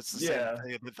works. That's the same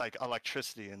thing with like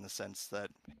electricity, in the sense that,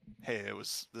 hey, it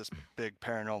was this big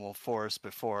paranormal force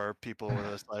before. People were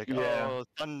just like, oh,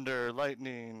 thunder,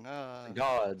 lightning,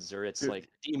 gods, or it's like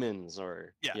demons,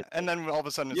 or and then all of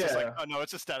a sudden it's just like, oh no,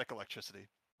 it's just static electricity.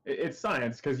 It's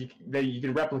science, because you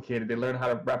can replicate it. They learn how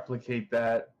to replicate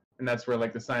that, and that's where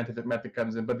like the scientific method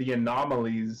comes in. But the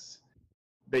anomalies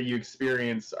that you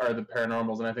experience are the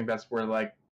paranormals, and I think that's where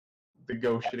like the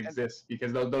ghost should exist,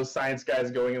 because those science guys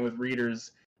going in with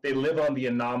readers, they live on the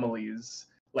anomalies,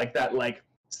 like that like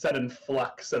sudden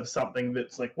flux of something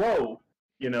that's like, whoa,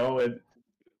 you know,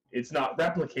 it's not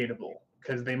replicatable,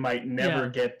 because they might never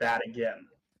get that again,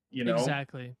 you know.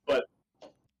 Exactly. But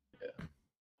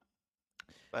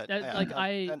like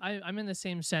I'm in the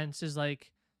same sense, as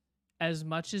like, as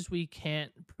much as we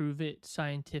can't prove it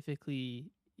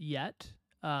scientifically yet,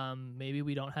 maybe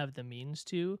we don't have the means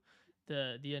to,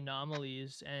 the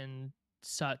anomalies and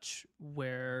such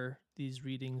where these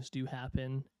readings do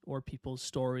happen, or people's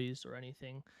stories or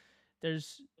anything,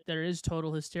 there is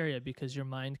total hysteria, because your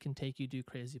mind can take you to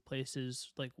crazy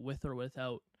places, like with or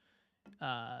without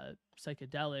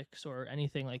psychedelics or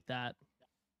anything like that.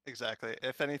 Exactly.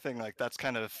 If anything, like that's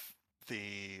kind of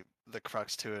the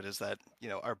crux to it, is that, you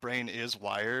know, our brain is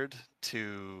wired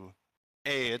to,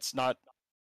 it's not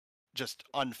just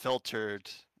unfiltered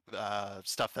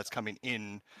stuff that's coming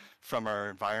in from our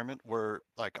environment. We're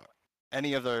like,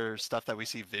 any other stuff that we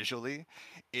see visually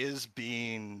is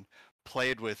being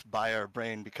played with by our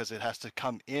brain, because it has to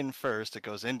come in first. It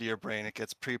goes into your brain, it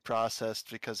gets pre-processed,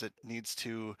 because it needs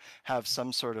to have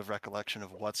some sort of recollection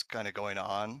of what's kind of going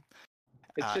on.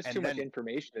 It's just too much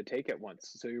information to take at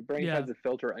once, so your brain has to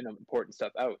filter important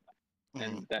stuff out,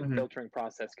 and that filtering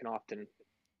process can often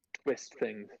twist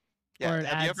things. Yeah,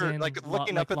 have you ever like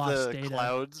looking up at the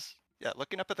clouds? Yeah,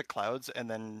 looking up at the clouds and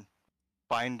then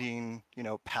finding, you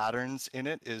know, patterns in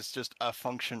it is just a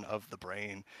function of the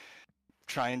brain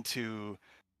trying to,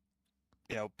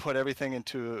 you know, put everything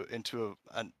into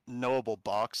a knowable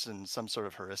box and some sort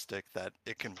of heuristic that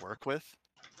it can work with.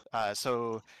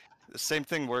 So the same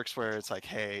thing works where it's like,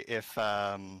 hey, if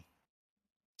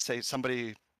say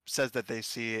somebody says that they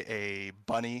see a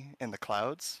bunny in the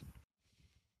clouds,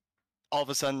 all of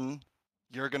a sudden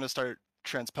you're going to start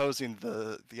transposing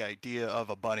the idea of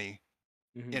a bunny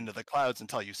into the clouds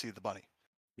until you see the bunny.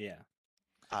 Yeah.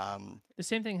 The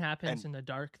same thing happens and- in the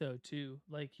dark though too.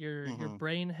 Like your Mhm.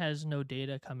 brain has no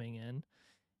data coming in,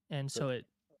 and so it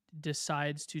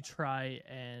decides to try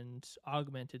and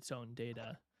augment its own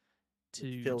data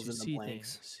to fills in the see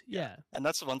blanks. things. Yeah. And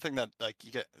that's the one thing that like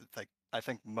you get, like I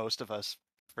think most of us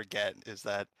forget, is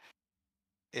that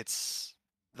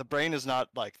the brain is not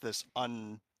like this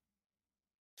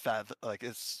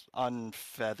it's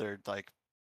unfeathered like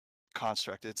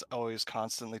construct. It's always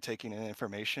constantly taking in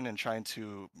information and trying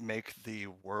to make the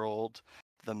world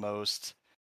the most,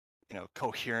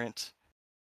 coherent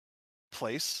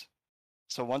place.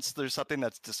 So once there's something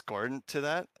that's discordant to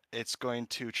that, it's going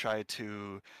to try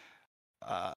to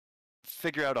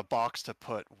figure out a box to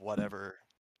put whatever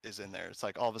is in there. It's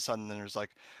like all of a sudden there's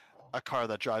like a car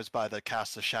that drives by that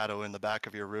casts a shadow in the back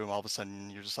of your room. All of a sudden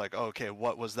you're just like, oh, okay,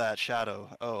 what was that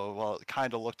shadow? Oh, well, it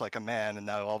kind of looked like a man. And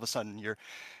now all of a sudden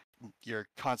you're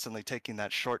constantly taking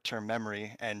that short-term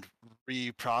memory and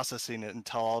reprocessing it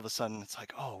until all of a sudden it's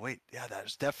like, oh wait, yeah, that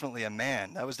was definitely a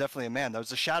man. That was definitely a man. That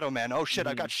was a shadow man. Oh shit,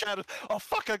 I got shadows. Oh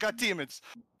fuck, I got demons.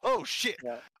 Oh shit.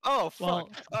 Yeah. Oh fuck. Well,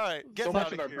 all right, get So much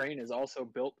out of our here. brain is also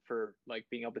built for like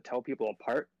being able to tell people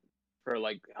apart, for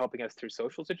like helping us through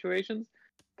social situations,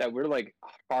 that we're like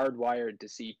hardwired to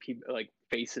see people like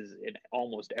faces in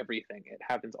almost everything. It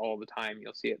happens all the time.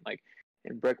 You'll see it like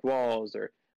in brick walls or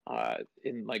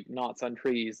in like knots on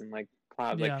trees and like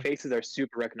clouds. Yeah. Like faces are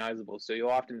super recognizable. So you'll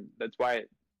often, that's why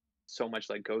so much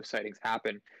like ghost sightings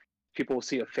happen. People will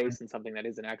see a face in something that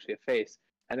isn't actually a face,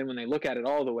 and then when they look at it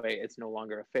all the way, it's no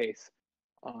longer a face.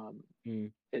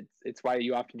 It's why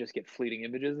you often just get fleeting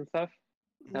images and stuff.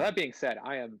 Now that being said,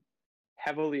 I am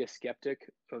heavily a skeptic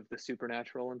of the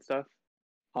supernatural and stuff,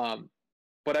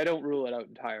 but I don't rule it out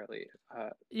entirely.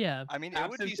 Yeah. I mean, it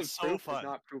would be Absence of so proof fun. is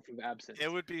not proof of absence.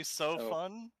 It would be so So-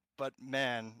 fun, but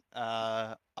man,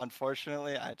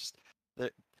 unfortunately,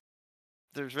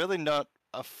 there's really not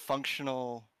a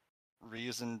functional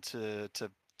reason to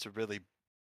really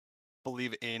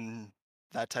believe in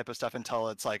that type of stuff until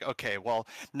it's like, okay, well,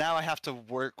 now I have to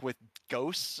work with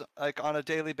ghosts like on a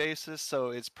daily basis, so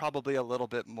it's probably a little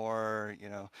bit more,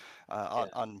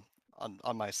 on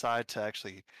my side to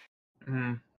actually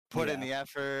put in the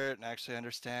effort and actually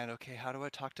understand, okay, how do I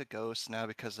talk to ghosts now?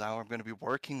 Because now I'm going to be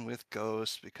working with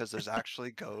ghosts because there's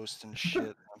actually ghosts and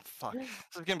shit. Fuck. This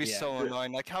is going to be so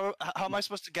annoying. Like, how am I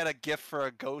supposed to get a gift for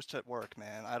a ghost at work,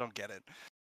 man? I don't get it.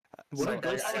 What So, are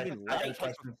ghosts I even got a like?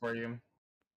 question for you.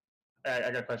 I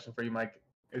got a question for you, Mike.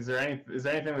 Is there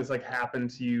anything that's like happened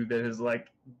to you that has like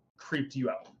creeped you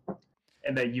out,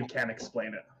 and that you can't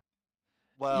explain it?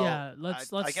 well, yeah,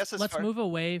 I guess as let's far- move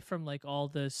away from like all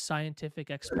the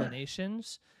scientific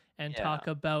explanations and talk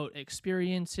about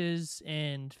experiences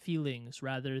and feelings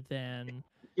rather than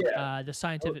Yeah. the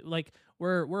scientific. Like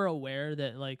we're aware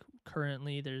that like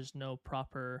currently there's no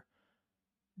proper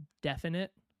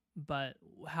definite, but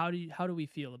how do we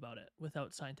feel about it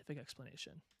without scientific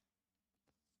explanation?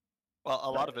 Well,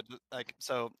 a lot of it, like,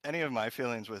 so any of my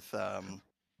feelings with,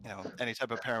 any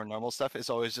type of paranormal stuff is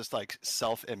always just like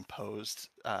self-imposed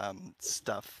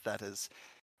stuff that has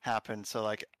happened. So,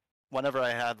 like, whenever I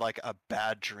had like a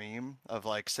bad dream of,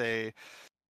 like, say,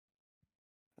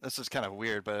 this is kind of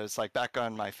weird, but it's like back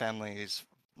on my family's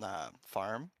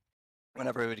farm.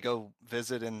 Whenever we would go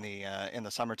visit in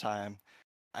the summertime,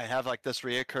 I have like this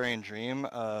reoccurring dream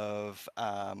of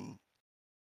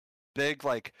big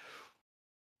like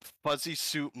fuzzy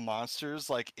suit monsters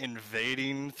like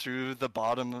invading through the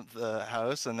bottom of the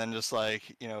house and then just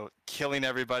like, killing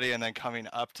everybody and then coming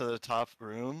up to the top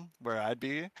room where I'd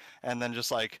be and then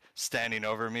just like standing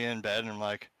over me in bed, and I'm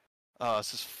like, oh,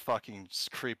 this is fucking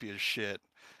creepy as shit.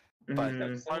 But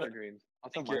That's similar dreams. I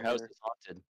think your house is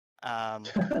haunted.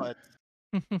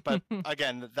 But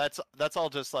again, that's all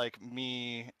just like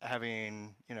me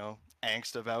having,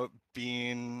 angst about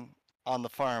being on the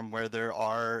farm where there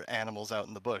are animals out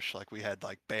in the bush. Like we had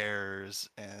like bears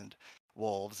and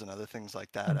wolves and other things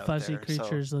like that and out fuzzy there.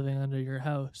 creatures living under your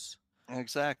house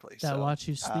Exactly. that watch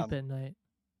you sleep at night.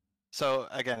 So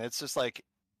again, it's just like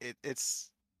it's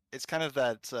kind of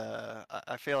that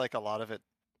I feel like a lot of it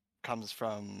comes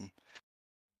from,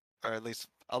 or at least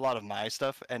a lot of my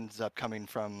stuff ends up coming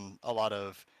from a lot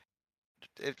of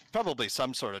probably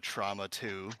some sort of trauma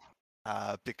too,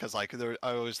 because like I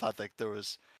always thought like there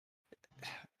was,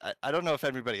 I don't know if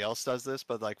everybody else does this,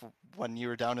 but like when you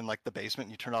were down in like the basement,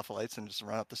 you turn off the lights and just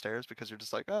run up the stairs because you're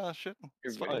just like, oh shit,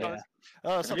 it's fucking dark.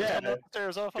 Oh, something's coming up the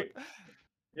stairs. Oh fuck.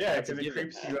 Yeah, because it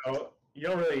creeps you out.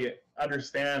 really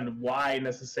understand why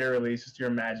necessarily. It's just your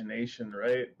imagination,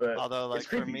 right? But Although, it's like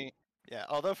for creepy. me, yeah.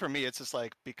 Although for me, it's just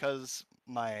like because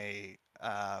my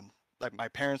like my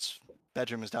parents'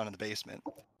 bedroom is down in the basement,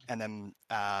 and then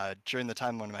during the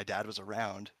time when my dad was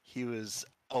around, he was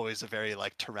always a very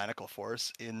like tyrannical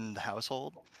force in the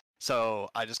household. So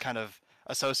I just kind of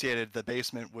associated the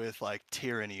basement with like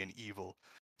tyranny and evil.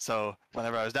 So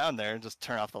whenever I was down there, just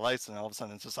turn off the lights, and all of a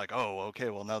sudden it's just like, oh, okay,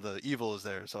 well now the evil is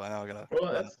there, so I now gotta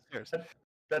Well, run upstairs.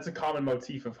 that's a common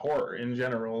motif of horror in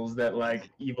general, is that like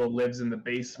evil lives in the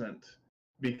basement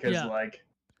because Yeah. like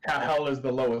hell is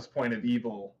the lowest point of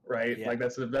evil, right? Yeah. Like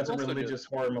that's a Also just- religious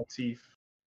horror motif.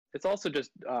 It's also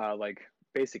just like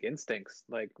basic instincts.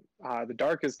 Like the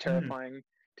dark is terrifying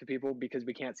to people because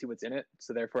we can't see what's in it,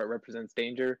 so therefore it represents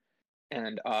danger.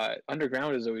 And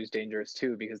underground is always dangerous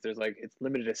too because there's like it's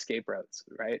limited escape routes,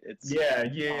 right? It's Yeah,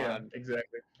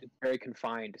 exactly. it's very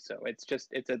confined, so it's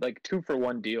a like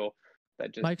 2-for-1 deal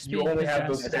that just Mike's You being only have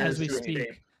those possessed stairs as we to speak.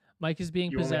 escape. Mike is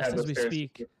being You only possessed have as those we stairs to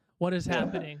speak. escape. What is Yeah.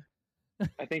 happening?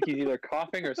 I think he's either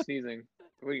coughing or sneezing.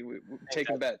 We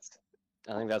taking bets.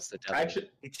 I think that's the devil. I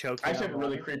actually He choked I me actually on have a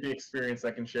really water. creepy experience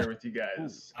I can share with you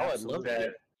guys. Oh, I'd love that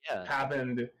to. Yeah.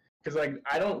 happened because like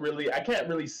I can't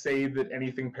really say that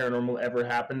anything paranormal ever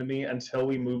happened to me until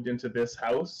we moved into this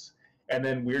house, and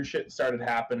then weird shit started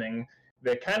happening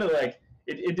that kind of like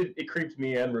it creeped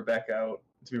me and Rebecca out,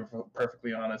 to be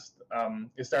perfectly honest.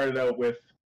 It started out with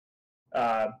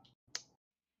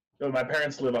my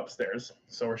parents live upstairs,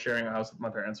 so we're sharing a house with my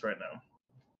parents right now,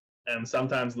 and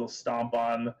sometimes they'll stomp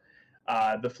on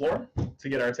the floor to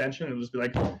get our attention. It'll just be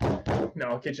like,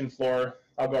 kitchen floor.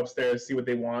 I'll go upstairs, see what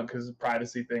they want, because it's a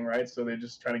privacy thing, right? So they're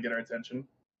just trying to get our attention.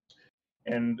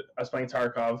 And I was playing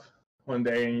Tarkov one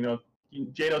day, and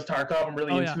Jado's Tarkov. I'm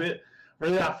really into it.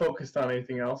 Really not focused on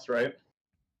anything else, right?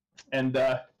 And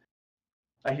I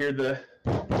hear the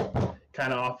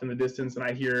kind of off in the distance, and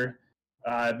I hear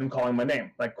them calling my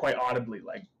name, like quite audibly,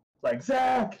 like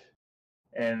Zach.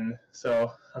 And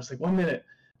so I was like, 1 minute.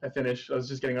 I finished. I was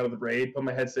just getting out of the raid, put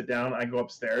my headset down. I go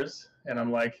upstairs, and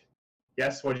I'm like,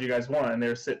 yes, what do you guys want? And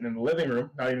they're sitting in the living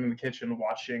room, not even in the kitchen,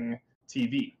 watching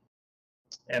TV.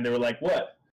 And they were like,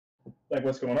 what? Like,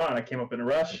 what's going on? I came up in a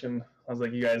rush, and I was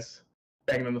like, you guys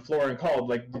banging on the floor and called,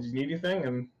 like, did you need anything?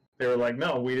 And they were like,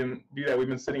 no, we didn't do that. We've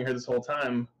been sitting here this whole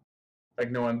time.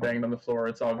 Like, no one banged on the floor.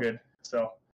 It's all good.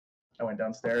 So I went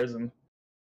downstairs, and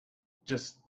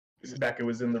just Rebecca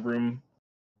was in the room.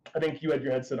 I think you had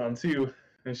your headset on, too,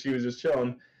 and she was just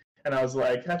chilling. And I was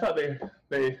like, I thought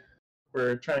they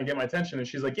were trying to get my attention. And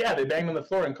she's like, yeah, they banged on the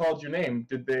floor and called your name.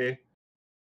 Did they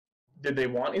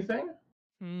want anything?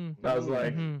 And I was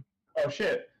like, oh,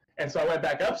 shit. And so I went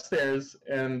back upstairs,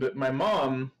 and my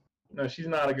mom, she's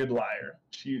not a good liar.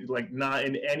 She, like, not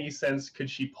in any sense could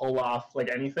she pull off, like,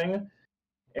 anything.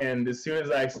 And as soon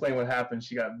as I explained what happened,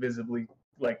 she got visibly,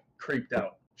 like, creeped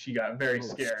out. She got very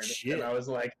scared. Shit. And I was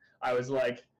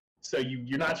like, so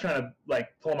you're not trying to, like,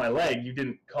 pull my leg. You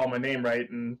didn't call my name right,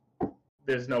 and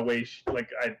there's no way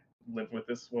I lived with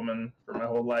this woman for my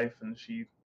whole life, and she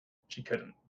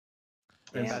couldn't.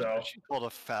 And Yeah. so She pulled a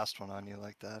fast one on you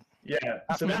like that. yeah,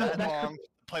 so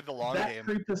Played the long that game.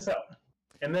 creeped us out.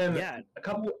 And then Yeah. a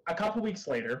couple weeks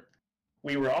later,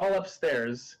 we were all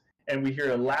upstairs, and we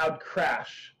hear a loud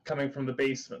crash coming from the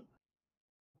basement.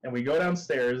 And we go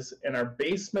downstairs, and our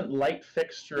basement light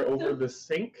fixture over the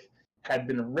sink had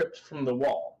been ripped from the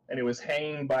wall, and it was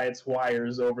hanging by its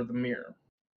wires over the mirror.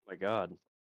 Oh my God.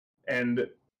 And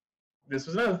this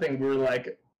was another thing. We were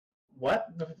like, what?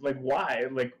 Like, why?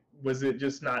 Like, was it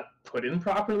just not put in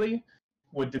properly?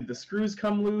 Did the screws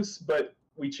come loose? But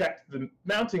we checked the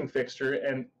mounting fixture,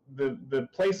 and the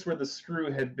place where the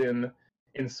screw had been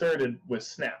inserted was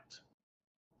snapped.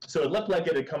 So it looked like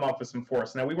it had come off with some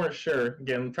force. Now, we weren't sure.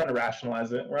 Again, I'm trying to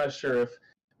rationalize it. We're not sure if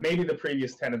maybe the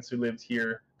previous tenants who lived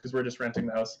here, because we're just renting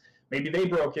the house, maybe they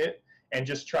broke it and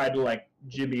just tried to, like,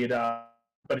 jimmy it up,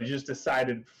 but it just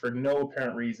decided for no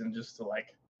apparent reason just to,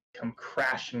 like, come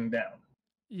crashing down.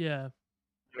 Yeah.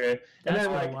 Okay? And That's then,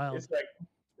 kinda like, wild. it's like,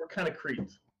 we're kind of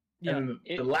creeped. Yeah. And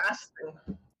the last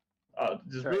thing,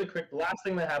 just really quick, the last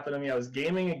thing that happened to me, I was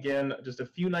gaming again just a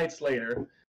few nights later,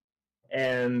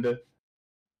 and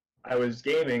I was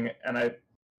gaming, and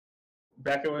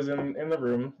Becca was in the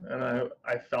room, and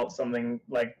I felt something,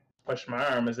 like, push my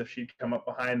arm as if she'd come up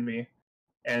behind me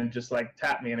and just, like,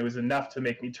 tap me, and it was enough to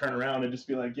make me turn around and just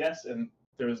be like, yes, and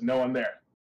there was no one there.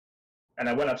 And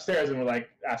I went upstairs and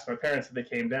asked my parents if they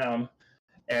came down,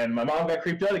 and my mom got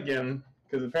creeped out again,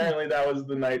 because apparently that was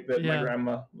the night that my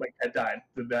grandma, like, had died,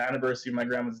 the anniversary of my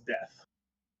grandma's death.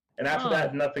 And after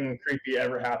that, nothing creepy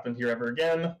ever happened here ever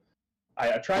again.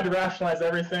 I tried to rationalize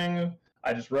everything.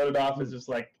 I just wrote it off as just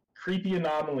like creepy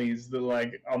anomalies that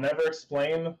like I'll never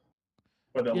explain,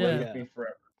 but they'll live Yeah. with me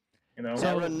forever. You know?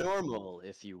 So- Paranormal,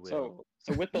 if you will.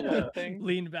 So with the Yeah. light thing,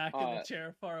 Lean back in the Uh,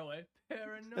 chair far away.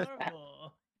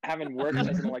 Paranormal. having worked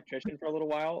as an electrician for a little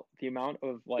while, the amount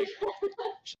of like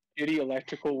shitty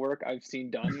electrical work I've seen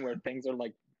done where things are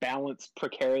like balanced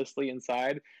precariously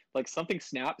inside, like something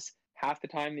snaps, half the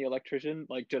time the electrician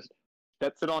like just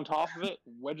sets it on top of it,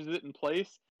 wedges it in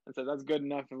place, and says that's good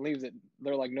enough and leaves it.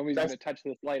 They're like, nobody's That's- gonna touch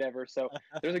this light ever. So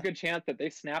there's a good chance that they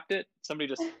snapped it. Somebody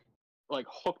just like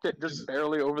hooked it just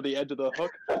barely over the edge of the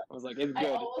hook. I was like, it's I good,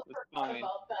 almost it's forgot fine.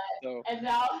 about that. So And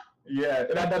now Yeah,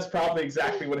 that's probably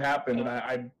exactly what happened, and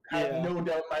I have Yeah. no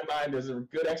doubt in my mind there's a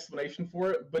good explanation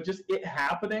for it. But just it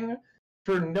happening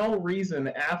for no reason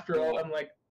after all, I'm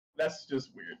like, that's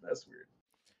just weird. That's weird.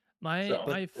 My So-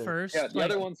 my first yeah, the like,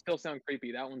 other ones still sound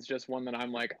creepy. That one's just one that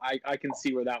I'm like, I can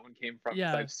see where that one came from. 'Cause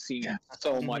Yeah. I've seen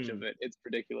so much of it. It's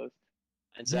ridiculous.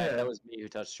 And Zach, Yeah. that was me who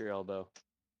touched your elbow.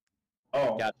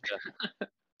 Oh, Gotcha.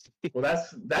 well,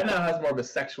 that now has more of a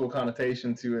sexual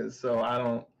connotation to it. So I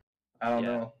don't Yeah.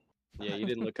 know. Yeah, you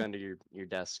didn't look under your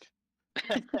desk.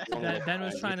 Ben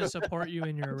was trying to support you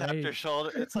in your Tap your rage.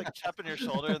 shoulder. It's like tapping your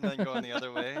shoulder and then going the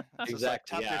other way. So it's like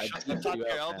Exactly, yeah, I Tap beat you your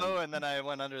up, elbow, man. and then I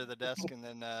went under the desk, and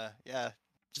then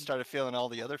started feeling all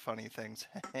the other funny things.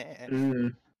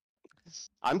 Mm.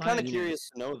 I'm kind of Fine. curious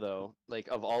to know though, like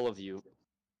of all of you,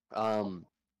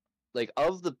 like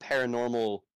of the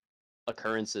paranormal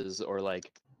occurrences or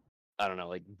like I don't know,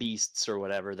 like beasts or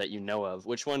whatever that you know of,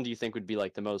 which one do you think would be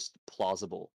like the most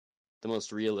plausible, the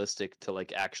most realistic to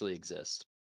like actually exist?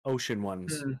 Ocean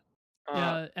ones. Mm.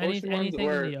 Yeah, ocean ones anything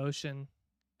were, in the ocean.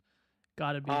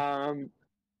 Gotta be.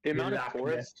 the amount of Loch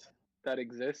forest Ness. that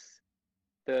exists,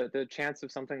 the chance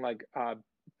of something like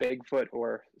Bigfoot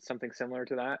or something similar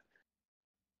to that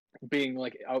being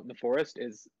like out in the forest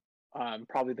is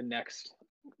probably the next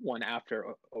one after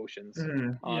oceans.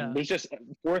 Mm. Yeah. There's just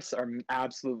forests are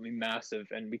absolutely massive,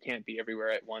 and we can't be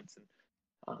everywhere at once.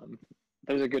 And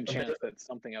there's a good Okay. chance that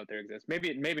something out there exists.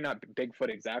 Maybe not Bigfoot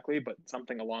exactly, but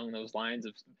something along those lines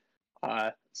of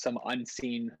some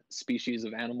unseen species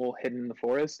of animal hidden in the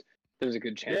forest. There's a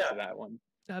good chance Yeah. of that one.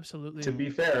 Absolutely. To be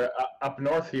fair, up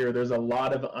north here, there's a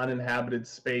lot of uninhabited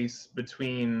space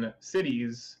between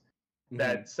cities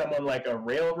that someone like a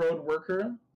railroad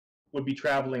worker would be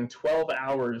traveling 12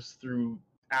 hours through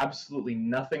absolutely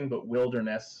nothing but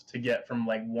wilderness to get from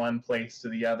like one place to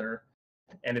the other.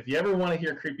 And if you ever want to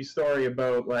hear a creepy story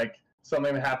about like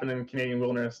something that happened in Canadian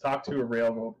wilderness, talk to a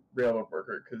railroad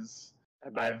worker, because I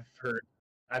bet.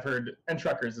 I've heard, and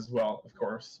truckers as well, of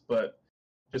course, but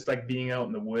just like being out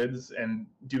in the woods and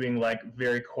doing like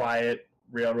very quiet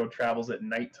railroad travels at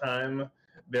nighttime,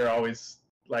 they're always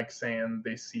like saying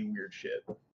they see weird shit.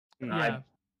 And Yeah.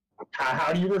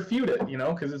 how do you refute it? You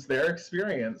know, because it's their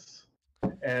experience,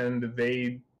 and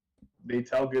they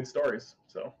tell good stories.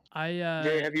 So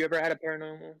Jay, have you ever had a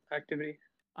paranormal activity?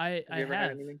 I Have you ever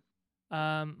had anything?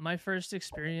 My first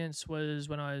experience was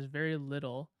when I was very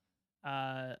little.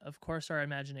 Of course, our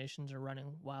imaginations are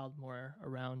running wild more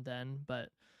around then, but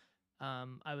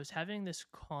I was having this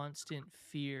constant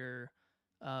fear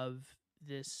of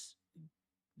this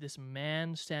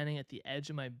man standing at the edge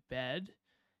of my bed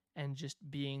and just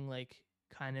being like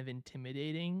kind of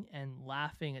intimidating and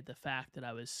laughing at the fact that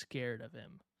I was scared of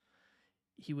him.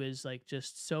 He was like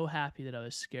just so happy that I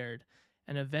was scared.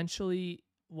 And eventually,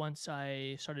 once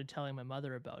I started telling my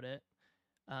mother about it,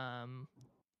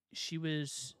 she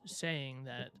was saying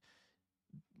that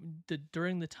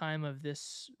during the time of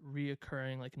this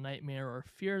reoccurring like nightmare or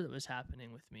fear that was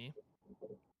happening with me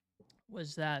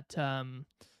was that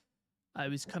I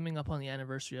was coming up on the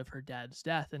anniversary of her dad's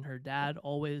death, and her dad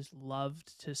always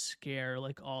loved to scare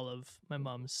like all of my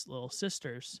mom's little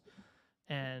sisters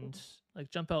and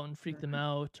like jump out and freak them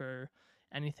out or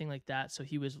anything like that. So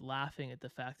he was laughing at the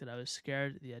fact that I was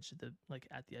scared at the edge of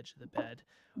the bed.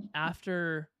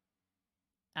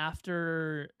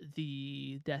 After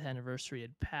the death anniversary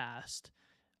had passed,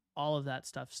 all of that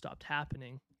stuff stopped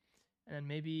happening. And then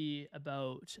maybe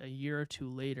about a year or two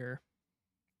later,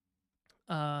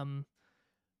 I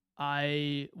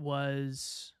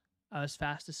was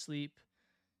fast asleep.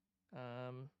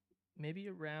 Maybe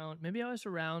I was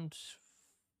around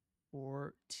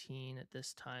 14 at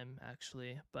this time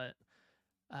actually, but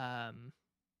I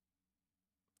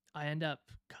end up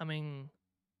coming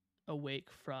awake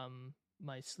from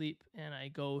my sleep, and I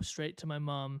go straight to my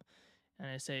mom and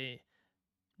I say,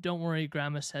 "Don't worry,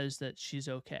 Grandma says that she's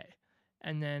okay."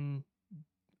 And then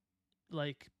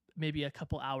like maybe a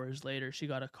couple hours later, she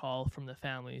got a call from the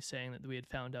family saying that we had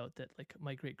found out that like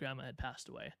my great grandma had passed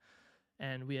away.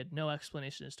 and we had no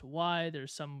explanation as to why.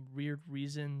 There's some weird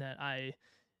reason that I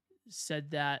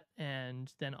said that,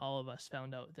 and then all of us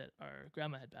found out that our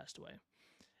grandma had passed away.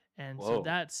 And so Whoa.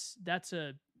 that's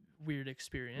a weird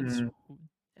experience, Mhm.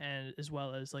 and as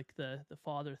well as like the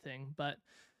father thing. But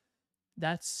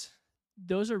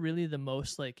those are really the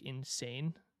most like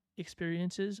insane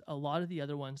experiences. A lot of the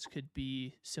other ones could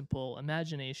be simple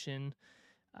imagination,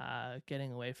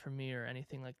 getting away from me or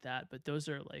anything like that. But those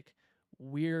are like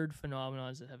weird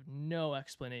phenomena that have no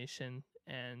explanation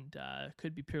and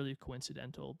could be purely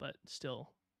coincidental, but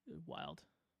still wild.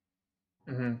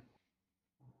 Mm-hmm.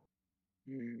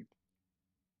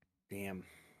 Damn.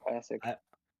 Classic.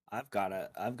 I've got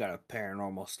a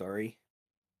paranormal story.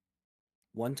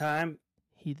 One time,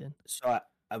 Heathen. so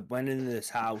I went into this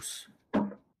house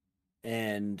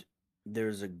and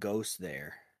there's a ghost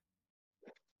there.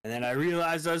 And then I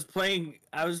realized I was playing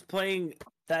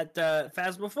that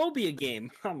Phasmophobia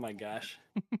game. Oh my gosh.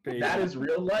 Crazy. That is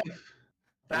real life.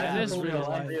 That is real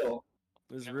life. Real.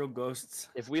 There's real ghosts.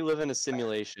 If we live in a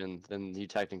simulation, then you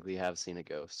technically have seen a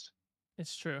ghost.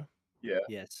 It's true. Yeah.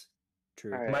 Yes.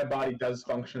 True. All right. My body does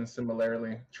function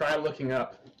similarly. Try looking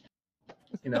up.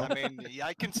 You know. I mean, yeah,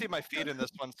 I can see my feet in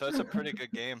this one, so it's a pretty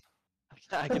good game.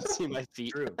 I can see my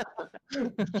feet. True.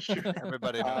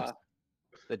 Everybody knows.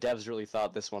 The devs really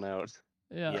thought this one out.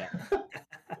 Yeah.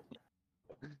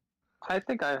 I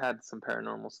think I had some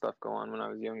paranormal stuff go on when I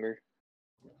was younger.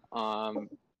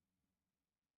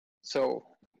 So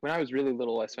when I was really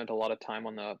little, I spent a lot of time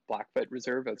on the Blackfoot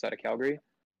Reserve outside of Calgary.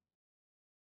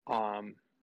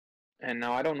 And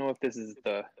now I don't know if this is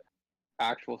the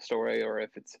actual story or if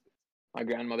it's my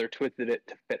grandmother twisted it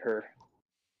to fit her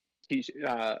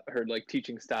like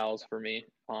teaching styles for me.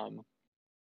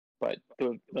 But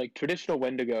the like traditional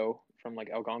Wendigo from like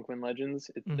Algonquin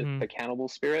legends, it's the cannibal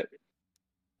spirit.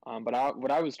 But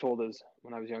what I was told is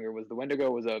when I was younger was the Wendigo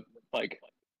was a like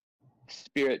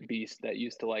spirit beast that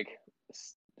used to like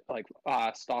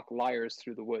stalk liars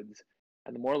through the woods,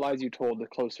 and the more lies you told, the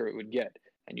closer it would get,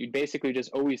 and you'd basically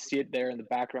just always see it there in the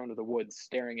background of the woods,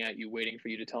 staring at you, waiting for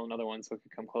you to tell another one so it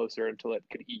could come closer until it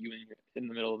could eat you in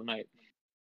the middle of the night.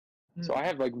 So I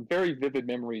have like very vivid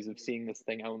memories of seeing this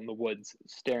thing out in the woods,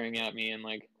 staring at me, and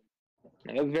like,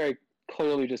 and it was very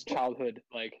clearly just childhood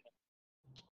like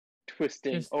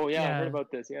twisting. Just- oh yeah, I yeah. heard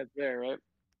about this. Yeah, it's there, right?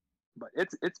 But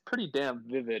it's pretty damn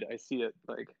vivid. I see it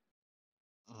like,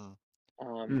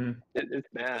 it's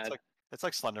bad. It's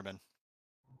like Slenderman.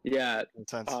 Yeah, In a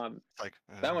sense. It's like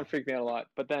that one freaked me out a lot.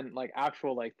 But then like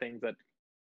actual like things that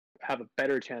have a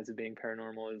better chance of being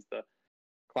paranormal is the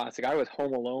classic. I was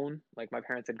home alone. Like my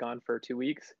parents had gone for 2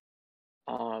 weeks.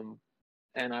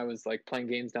 And I was like playing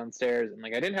games downstairs, and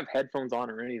like I didn't have headphones on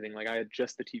or anything. Like I had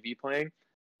just the TV playing.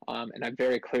 And I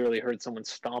very clearly heard someone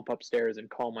stomp upstairs and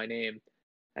call my name.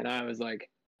 And I was like,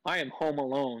 I am home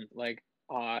alone. Like,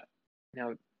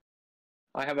 now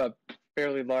I have a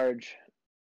fairly large,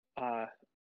 I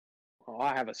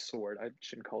have a sword. I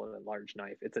shouldn't call it a large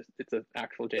knife. It's a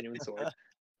actual genuine sword.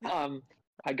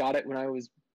 I got it when I was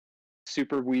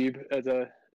super weeb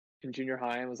in junior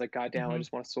high, and was like, God damn, I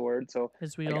just want a sword. So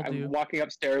As we like, all do. I'm walking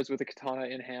upstairs with a katana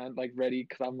in hand, like ready,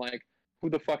 because I'm like, who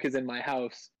the fuck is in my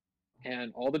house?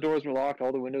 And all the doors were locked,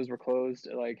 all the windows were closed.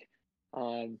 Like,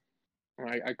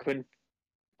 I couldn't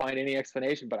find any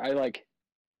explanation, but I like,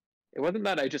 it wasn't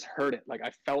that I just heard it. Like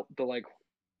I felt the like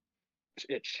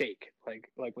it shake, like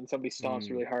when somebody stomps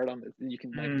really hard on it, you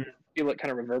can like feel it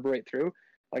kind of reverberate through.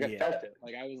 Like I felt it.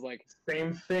 Like I was like,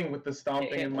 same thing with the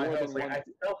stomping in my house. Like I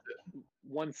felt it.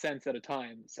 1 sense at a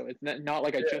time. So it's not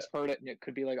like I just heard it and it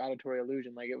could be like auditory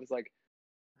illusion. Like it was like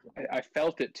I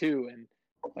felt it too, and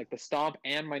like the stomp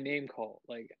and my name call.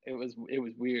 Like it was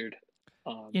weird.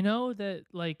 You know that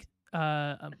like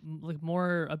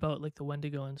more about like the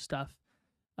Wendigo and stuff.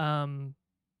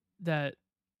 That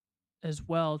as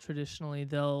well, traditionally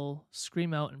they'll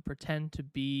scream out and pretend to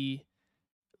be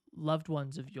loved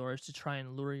ones of yours to try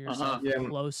and lure yourself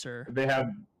closer. They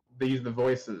use the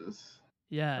voices.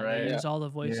 Yeah, right? they use all the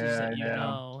voices that you Yeah.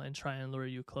 know and try and lure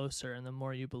you closer, and the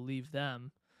more you believe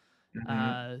them,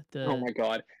 Mhm. Oh my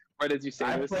god. Right as you say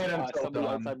I this, played until somebody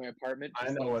dawn. outside my apartment, I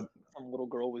just, know like, what. some little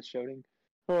girl was shouting.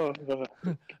 Oh,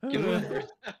 give me one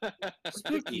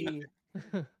Spooky.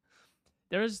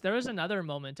 There was another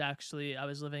moment actually. I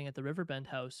was living at the Riverbend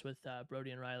house with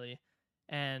Brody and Riley,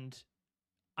 and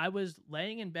I was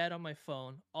laying in bed on my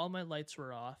phone. All my lights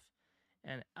were off,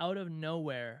 and out of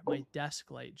nowhere, my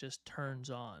desk light just turns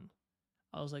on.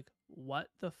 I was like, "What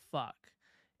the fuck?"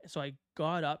 So I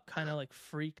got up, kind of like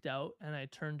freaked out, and I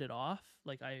turned it off.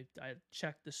 Like I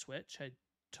checked the switch. I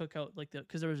took out like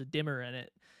because there was a dimmer in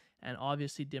it, and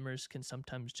obviously dimmers can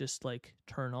sometimes just like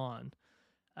turn on.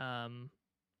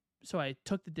 So I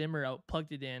took the dimmer out,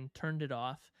 plugged it in, turned it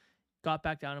off, got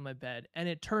back down in my bed, and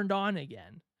it turned on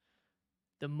again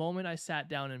the moment I sat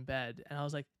down in bed. And I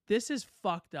was like, this is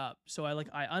fucked up. So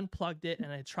I unplugged it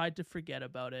and I tried to forget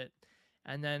about it.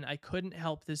 And then I couldn't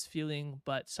help this feeling,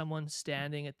 but someone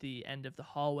standing at the end of the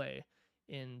hallway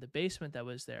in the basement that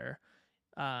was there.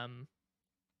 I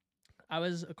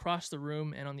was across the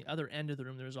room, and on the other end of the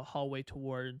room, there was a hallway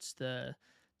towards the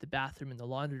bathroom and the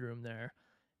laundry room there.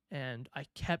 And I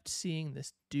kept seeing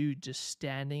this dude just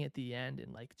standing at the end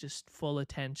and like just full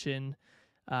attention,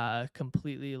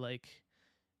 completely like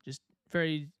just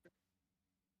very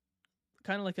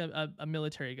kind of like a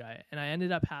military guy. And I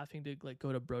ended up having to like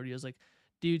go to Brody. I was like,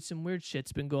 dude, some weird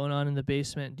shit's been going on in the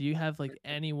basement. Do you have like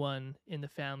anyone in the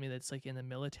family that's like in the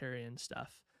military and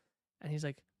stuff? And he's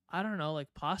like, I don't know, like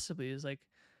possibly. He's like,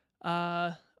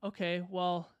 okay,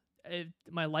 well,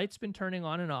 my light's been turning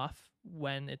on and off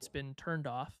when it's been turned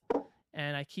off.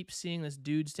 And I keep seeing this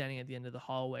dude standing at the end of the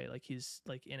hallway, like he's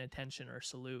like in attention or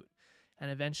salute. And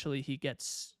eventually he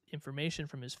gets information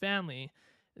from his family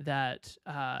that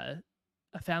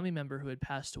a family member who had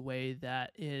passed away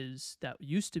that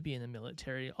used to be in the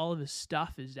military, all of his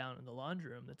stuff is down in the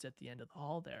laundry room that's at the end of the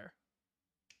hall there.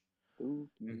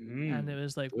 Mm-hmm. And it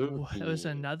was like, it was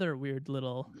another weird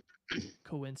little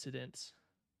coincidence.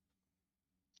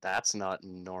 That's not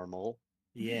normal.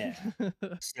 Yeah.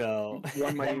 So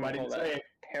one might even say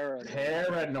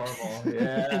paranormal.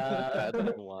 Yeah.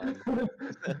 That's one.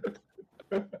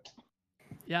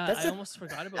 Yeah, I almost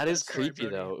forgot about that. That is story, creepy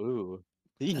Brody. though. Ooh.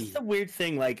 that's the weird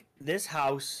thing. Like this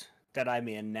house that I'm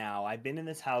in now, I've been in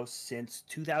this house since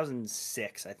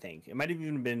 2006, I think. It might have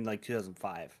even been like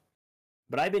 2005.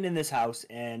 But I've been in this house,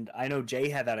 and I know Jay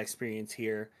had that experience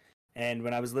here. And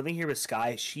when I was living here with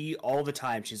Sky, she all the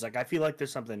time, she's like, I feel like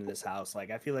there's something in this house.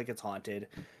 Like, I feel like it's haunted.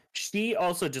 She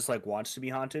also just like wants to be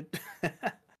haunted.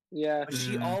 Yeah. But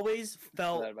she always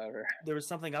felt That about her. there was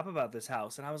something up about this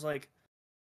house. And I was like,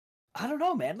 I don't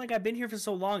know, man. Like, I've been here for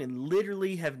so long and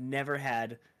literally have never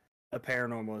had a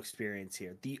paranormal experience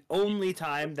here. The only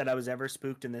time that I was ever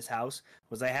spooked in this house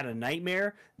was I had a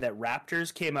nightmare that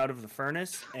raptors came out of the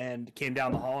furnace and came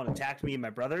down the hall and attacked me and my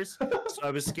brothers. So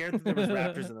I was scared that there was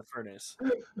raptors in the furnace.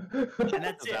 And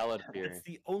that's it. Valid fear. It's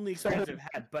the only experience I've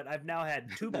had. But I've now had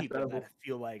two people that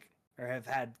feel like or have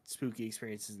had spooky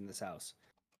experiences in this house.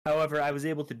 However, I was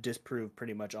able to disprove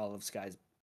pretty much all of Sky's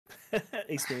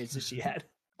experiences she had.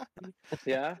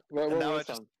 Yeah. What now was it's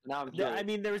just- some? Now I'm Yeah, curious. I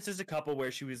mean, there was just a couple where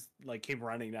she was like came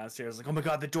running downstairs, like, "Oh my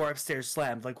god, the door upstairs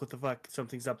slammed! Like, what the fuck?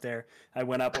 Something's up there." I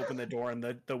went up, opened the door, and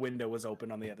the window was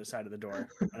open on the other side of the door.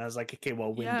 And I was like, "Okay,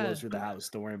 well, wind Yeah. blows through the house.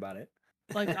 Don't worry about it."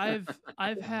 Like I've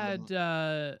had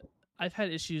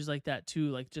issues like that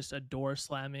too, like just a door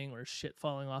slamming or shit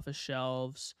falling off of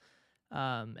shelves,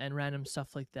 and random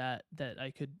stuff like that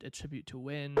I could attribute to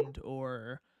wind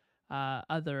or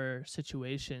other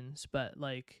situations. But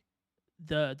like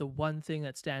the one thing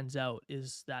that stands out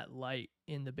is that light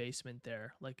in the basement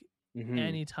there. Like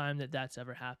any time that's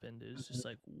ever happened is just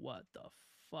like, what the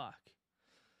fuck?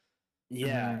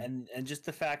 Yeah, and just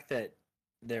the fact that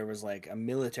there was like a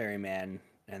military man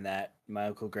and that my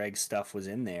Uncle Greg's stuff was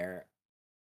in there,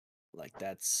 like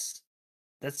that's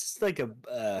like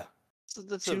a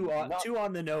That's too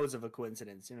on the nose of a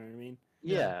coincidence. You know what I mean?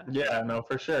 Yeah. Yeah, no,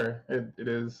 for sure. It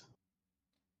is.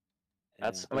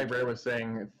 That's Like Ray was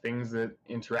saying, things that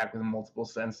interact with multiple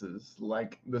senses,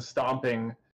 like the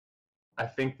stomping. I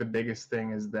think the biggest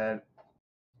thing is that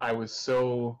I was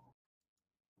so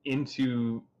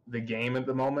into the game at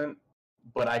the moment,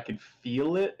 but I could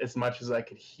feel it as much as I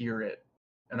could hear it.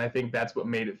 And I think that's what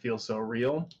made it feel so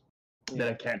real that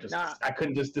I can't just, I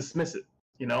couldn't just dismiss it,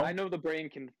 you know? I know the brain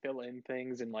can fill in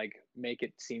things and like make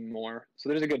it seem more. So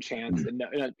there's a good chance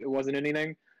it wasn't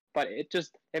anything, but it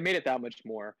made it that much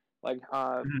more. Like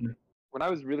when I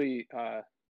was really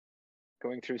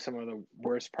going through some of the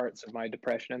worst parts of my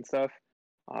depression and stuff,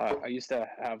 I used to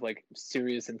have like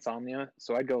serious insomnia.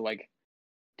 So I'd go like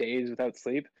days without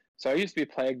sleep. So I used to be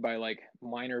plagued by like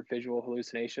minor visual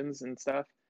hallucinations and stuff.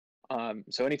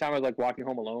 So anytime I was like walking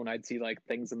home alone, I'd see like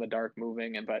things in the dark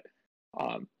moving, but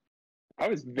I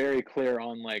was very clear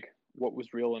on like what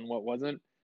was real and what wasn't.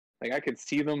 Like I could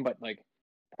see them, but like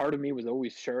part of me was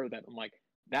always sure that I'm like,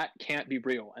 that can't be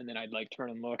real. And then I'd like turn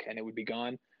and look and it would be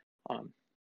gone.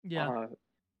 Yeah.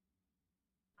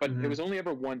 But it was only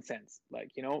ever one sense.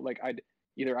 Like, you know, like I'd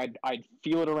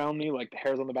feel it around me, like the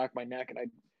hairs on the back of my neck, and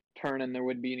I'd turn and there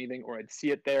wouldn't be anything, or I'd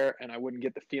see it there and I wouldn't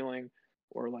get the feeling,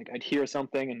 or like I'd hear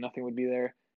something and nothing would be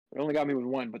there. It only got me with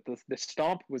one, but the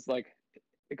stomp was like,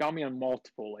 it got me on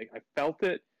multiple. Like I felt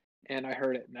it and I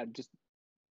heard it, and that just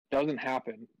doesn't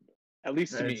happen At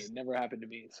least to me, It's- it never happened to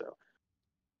me. So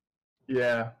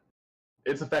Yeah,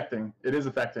 it's affecting. It is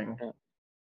affecting. Yeah.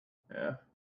 Yeah.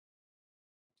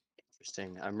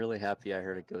 Interesting. I'm really happy I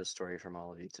heard a ghost story from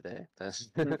all of you today. That's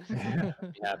Yeah.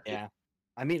 happy. Yeah.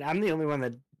 I mean, I'm the only one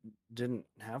that didn't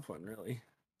have one really.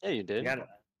 Yeah, you did. You got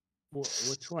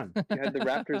which one? you had the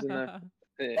raptors in the.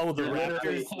 Oh, the You're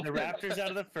literally- raptors! The raptors out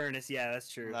of the furnace. Yeah, that's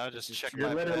true. Now This just is check true. You're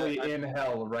my literally bed. in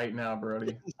hell right now,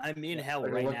 Brody. I'm in hell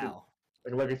Like, right look at- now.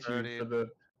 Like, look at you Brody. for the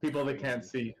people that can't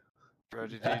see. Bro,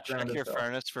 did you Background check your itself.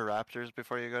 furnace for raptors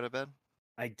before you go to bed?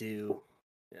 I do.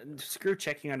 Screw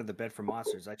checking under the bed for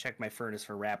monsters. I check my furnace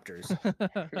for raptors.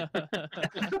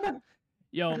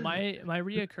 Yo, my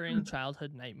reoccurring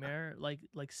childhood nightmare, like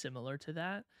similar to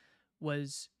that,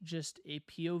 was just a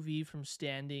POV from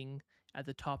standing at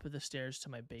the top of the stairs to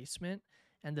my basement,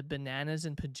 and the bananas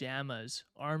in pajamas,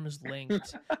 arms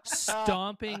linked,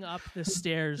 stomping up the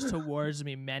stairs towards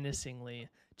me menacingly,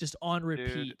 just on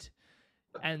repeat.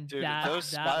 And Dude, that those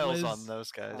that smiles was on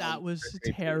those guys. that was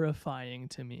creepy. terrifying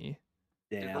to me.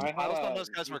 Damn, I I had thought a those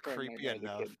guys were recurring creepy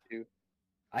nightmare as a enough. kid, too.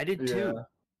 I did too. Yeah.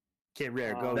 Okay,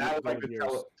 Rare, go. That That go was like with the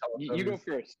yours. You go Teletubbies.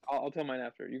 first. I'll tell mine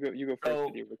after. You go first So,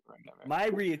 with your recurring nightmare. My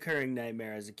reoccurring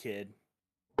nightmare as a kid.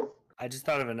 I just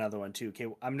thought of another one too. Okay,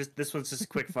 this one's just a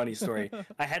quick funny story.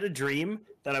 I had a dream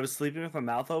that I was sleeping with my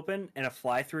mouth open and a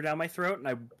fly threw down my throat, and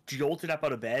I jolted up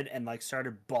out of bed and like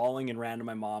started bawling and ran to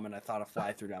my mom, and I thought a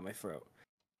fly threw down my throat.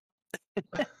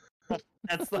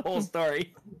 That's the whole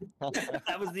story.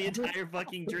 That was the entire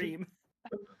fucking dream.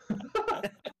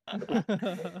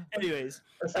 Anyways,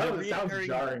 That sounds reoccurring-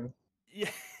 jarring. yeah.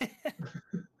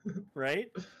 Right?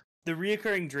 The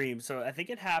reoccurring dream. So I think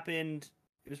it happened,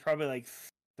 it was probably like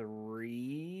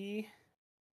 3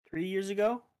 years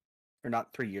ago. Or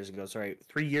not 3 years ago, sorry.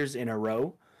 3 years in a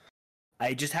row.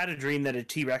 I just had a dream that a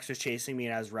T-Rex was chasing me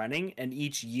and I was running, and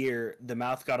each year the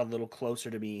mouth got a little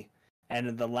closer to me.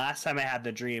 And the last time I had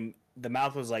the dream, the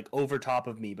mouth was like over top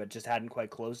of me, but just hadn't quite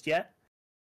closed yet.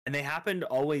 And they happened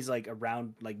always like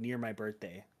around, like near my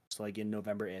birthday. So like in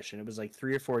November-ish. And it was like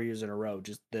 3 or 4 years in a row,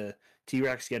 just the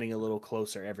T-Rex getting a little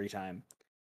closer every time.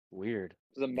 Weird.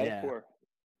 It was a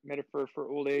metaphor for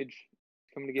old age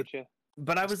coming to get you.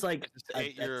 But I was like Just a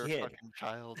ate your kid. fucking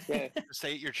child. Yeah. Just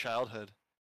ate your childhood.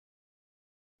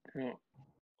 Yeah.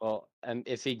 Well, and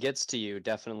if he gets to you,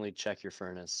 definitely check your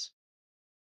furnace.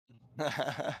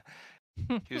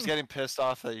 He was getting pissed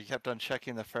off that you kept on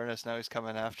checking the furnace. Now he's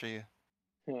coming after you.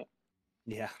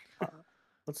 Yeah.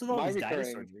 What's with all My these dinosaur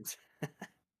recurring- dreams?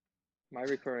 My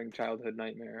recurring childhood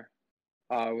nightmare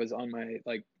was on my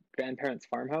like grandparents'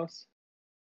 farmhouse.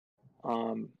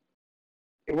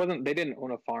 It wasn't, they didn't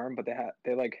own a farm, but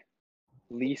they like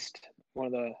leased one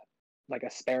of the, like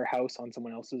a spare house on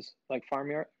someone else's like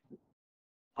farmyard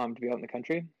to be out in the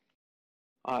country.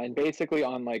 And basically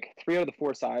on like 3 out of the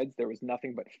 4 sides there was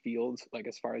nothing but fields, like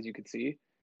as far as you could see.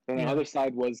 And the Yeah. other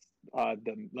side was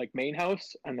the like main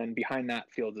house, and then behind that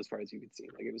fields as far as you could see.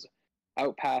 Like it was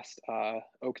out past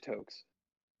Okotoks,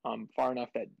 far enough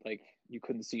that like you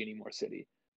couldn't see any more city.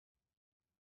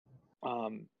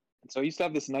 And so I used to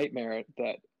have this nightmare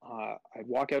that I'd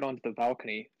walk out onto the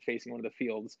balcony facing one of the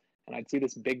fields, and I'd see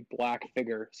this big black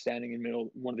figure standing in the middle of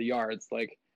one of the yards,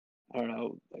 like I don't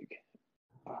know, like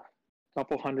a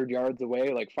couple hundred yards away,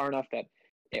 like far enough that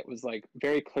it was like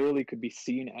very clearly could be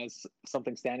seen as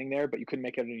something standing there, but you couldn't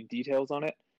make out any details on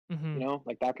it. Mhm. You know,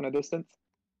 like that kind of distance.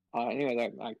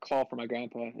 Anyway, I call for my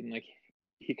grandpa, and like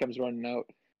he comes running out,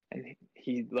 and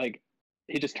he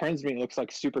just turns to me and looks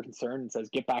like super concerned and says,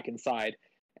 "Get back inside."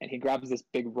 And he grabs this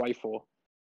big rifle.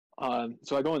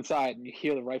 So I go inside, and you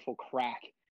hear the rifle crack,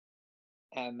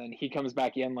 and then he comes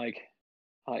back in like,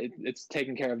 "It's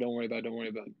taken care of. Don't worry about it. Don't worry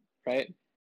about it." Right?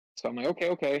 So I'm like,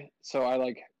 okay. So I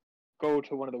like go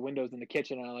to one of the windows in the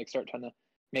kitchen, and I like start trying to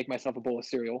make myself a bowl of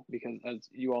cereal because, as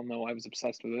you all know, I was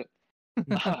obsessed with it.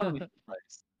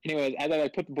 Nice. Anyways, as I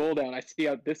like put the bowl down, I see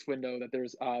out this window that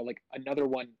there's like another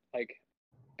one like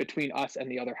between us and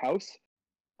the other house.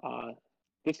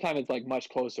 This time it's like much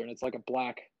closer, and it's like a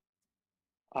black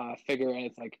figure, and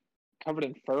it's like covered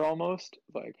in fur almost,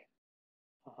 like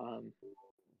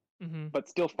Mhm. but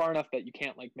still far enough that you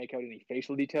can't like make out any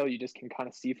facial detail. You just can kind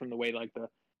of see from the way like the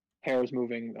hair is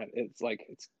moving that it's like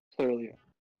it's clearly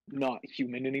not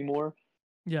human anymore.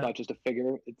 Yeah. Not just a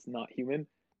figure, it's not human.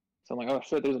 So I'm like, oh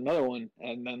shit, there's another one.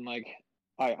 And then like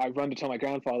I run to tell my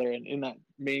grandfather, and in that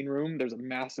main room there's a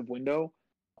massive window,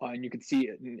 and you can see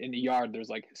it in the yard. There's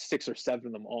like 6 or 7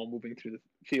 of them all moving through the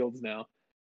fields now.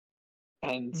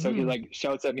 And so he Mm. like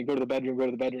shouts at me, go to the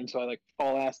bedroom. So I like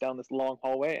fall ass down this long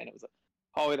hallway, and it was a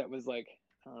hallway that was like,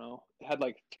 I don't know, it had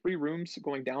like 3 rooms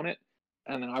going down it,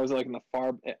 and then I was like in the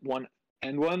far one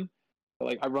end one,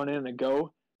 like I run in and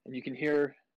go, and you can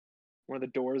hear one of the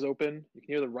doors open. You can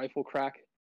hear the rifle crack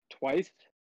twice,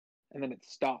 and then it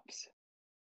stops.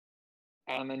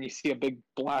 And then you see a big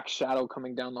black shadow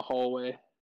coming down the hallway.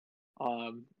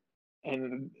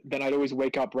 And then I'd always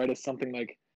wake up right as something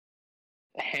like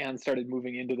a hand started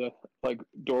moving into the like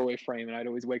doorway frame, and I'd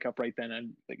always wake up right then,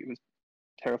 and like it was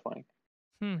terrifying.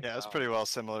 Yeah, it's pretty well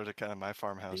similar to kind of my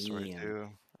farmhouse story Damn. too.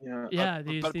 Yeah.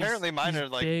 Yeah, But apparently mine these are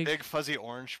like big fuzzy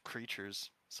orange creatures.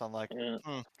 So I'm like, Yeah.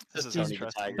 this is These-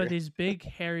 interesting. But these big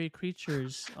hairy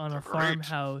creatures on a They're great.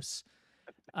 farmhouse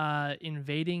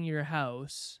invading your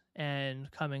house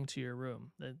and coming to your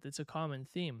room. It's a common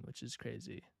theme, which is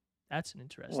crazy. That's an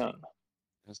interesting.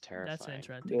 That's terrifying. That's an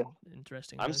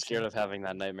interesting. I'm notion. scared of having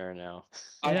that nightmare now.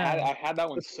 I Yeah. had that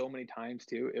one so many times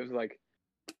too. It was like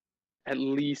at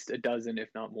least a dozen, if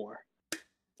not more.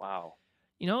 Wow.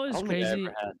 You know, I it's don't think I crazy.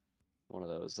 ever had one of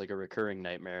those, like a recurring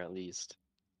nightmare at least.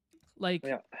 Like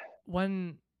Yeah.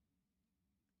 when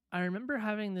I remember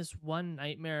having this one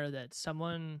nightmare that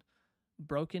someone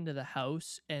broke into the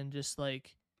house and just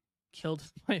like killed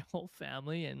my whole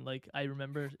family, and like I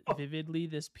remember vividly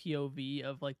this POV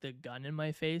of like the gun in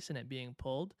my face and it being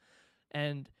pulled.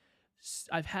 And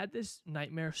I've had this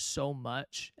nightmare so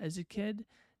much as a kid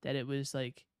that it was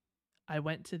like I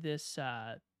went to this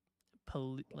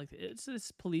it's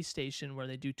this police station where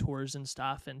they do tours and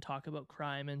stuff and talk about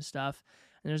crime and stuff.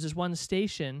 And there's this one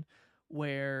station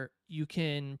where you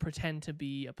can pretend to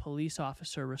be a police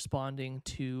officer responding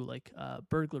to like a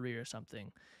burglary or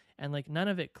something. And like none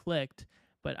of it clicked,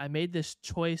 but I made this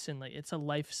choice, and like it's a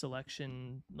life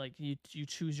selection, like you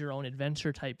choose your own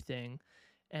adventure type thing.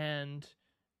 And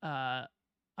I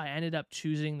ended up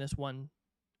choosing this one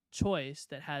choice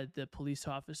that had the police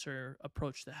officer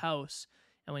approach the house,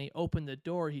 and when he opened the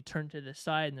door he turned to the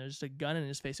side and there's a gun in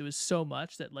his face. It was so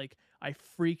much that like I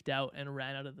freaked out and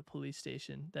ran out of the police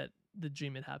station, that the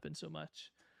dream had happened so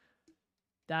much.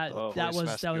 That Oh, that police was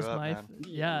messed that you was up, my man.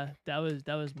 yeah, that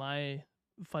was my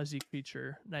fuzzy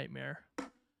creature nightmare.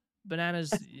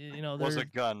 Bananas, you know, Was they're, a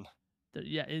gun.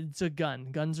 yeah, it's a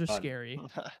gun. Guns are Gun. scary.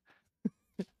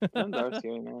 Guns are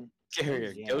scary, man.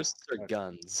 Scarier, Yeah. ghosts or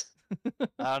guns?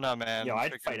 I don't know, man. Yo,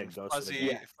 I'd Freaking fight a ghost with a Fuzzy,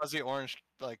 gun. fuzzy orange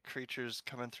like creatures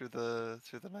coming through the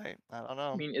night. I don't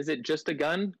know. I mean, is it just a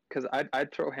gun? Because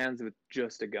I'd throw hands with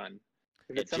just a gun.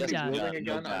 If Yeah, it's somebody just a wielding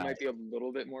gun, a no gun, I guy. might be a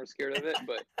little bit more scared of it.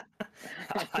 But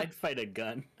I'd fight a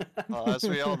gun. Well, as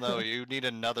we all know, you need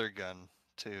another gun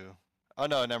too. Oh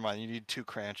no, never mind. You need 2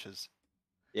 cranches.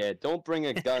 Yeah, don't bring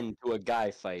a gun to a guy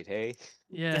fight, hey?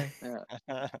 Yeah.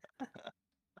 yeah.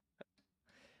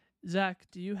 Zach,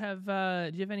 do you have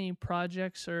any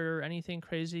projects or anything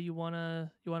crazy you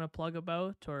wanna plug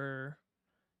about, or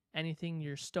anything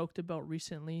you're stoked about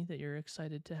recently that you're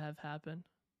excited to have happen?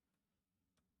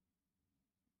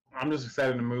 I'm just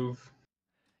excited to move,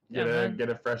 Yeah, man. get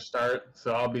a fresh start.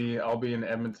 So I'll be in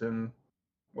Edmonton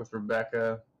with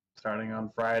Rebecca starting on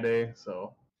Friday.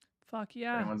 So Fuck if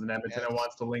yeah. anyone's in Edmonton Yes. and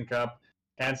wants to link up,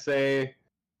 can't say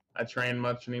I train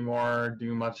much anymore,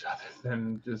 do much other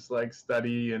than just like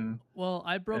study and Well,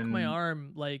 I broke my and-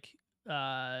 arm like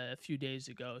a few days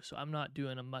ago, so I'm not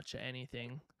doing much of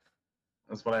anything.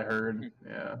 that's what I heard.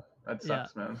 Yeah, that Yeah.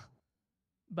 sucks, man.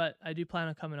 But I do plan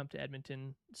on coming up to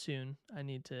Edmonton soon. I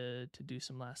need to do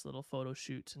some last little photo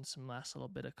shoots and some last little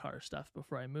bit of car stuff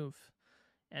before I move.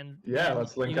 And Yeah, man,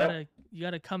 let's link you up.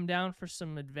 gotta come down for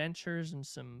some adventures and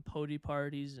some pody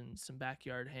parties and some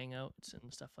backyard hangouts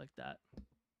and stuff like that.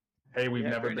 Hey, we've Yeah,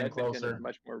 if never you're in been Edmonton, closer. it's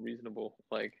much more reasonable.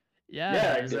 Like, Yeah.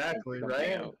 Yeah, distance exactly, to come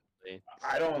hang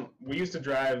right? out. We used to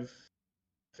drive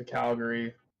to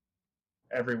Calgary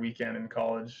every weekend in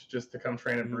college just to come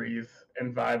train and Mhm. breathe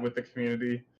and vibe with the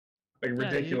community. Like Yeah,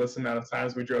 ridiculous amount of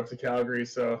times we drove to Calgary.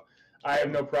 So I have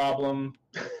no problem.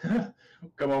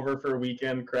 Come over for a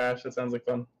weekend, crash. That sounds like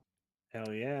fun.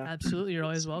 Hell yeah. Absolutely, you're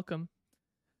always welcome.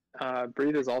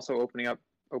 Breathe is also opening up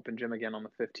open gym again on the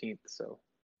 15th, so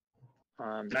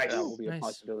Nice. that will be a Nice.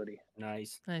 possibility.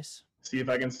 Nice. Nice. See if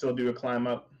I can still do a climb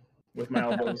up with my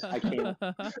elbows. I can't.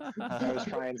 I was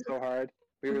trying so hard.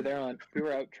 We were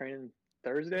out training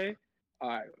Thursday.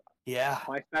 Yeah.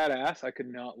 My fat ass, I could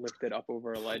not lift it up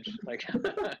over a ledge. Like,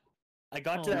 I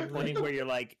got to Oh, that point where you're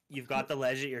like, you've got the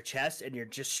ledge at your chest and you're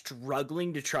just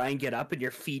struggling to try and get up, and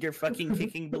your feet are fucking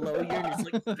kicking below you, and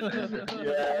it's like,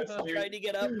 Yes, dude. trying to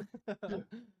get up.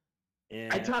 Yeah.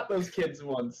 I taught those kids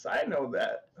once. I know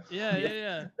that.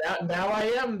 yeah. Now I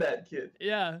am that kid.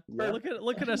 Yeah. Yeah.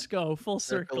 Look at us go full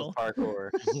circle. Parkour.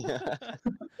 Yeah.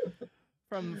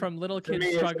 From little For kids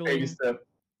me, it's a baby struggling step.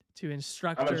 to I'm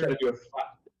instructor gonna try to do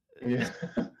a yeah.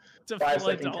 to 5 full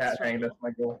second adult cat hang. struggle. That's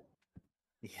my goal.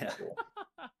 Yeah.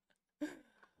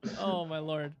 Oh my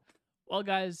lord. Well,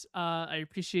 guys, I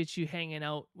appreciate you hanging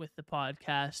out with the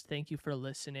podcast. Thank you for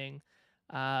listening.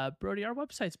 Brody, our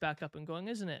website's back up and going,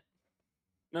 isn't it?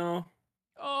 No.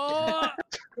 Oh.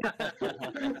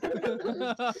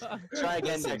 Try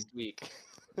again next week.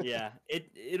 Yeah,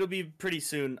 it'll be pretty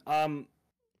soon.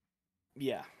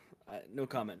 Yeah, no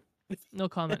comment. No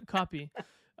comment. Copy.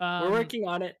 We're working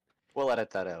on it. We'll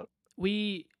edit that out.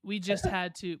 We just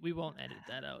had to. We won't edit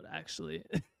that out, actually.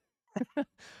 We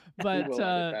But will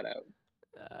edit that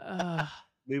out.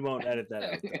 We won't edit that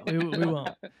out, though. we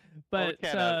won't. But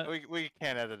we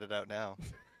can't edit it out now.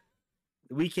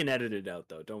 We can edit it out,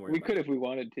 though. Don't worry. We about could it. if we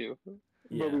wanted to,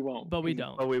 Yeah. but we won't. but we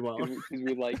don't. But we won't. because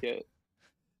we like it.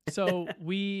 So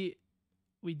we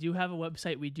do have a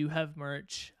website. We do have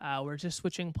merch. We're just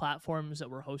switching platforms that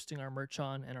we're hosting our merch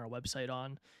on and our website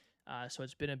on. So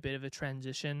it's been a bit of a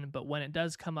transition. But when it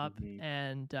does come up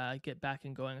and get back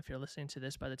and going, if you're listening to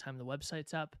this by the time the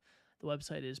website's up, the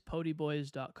website is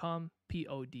podiboys.com,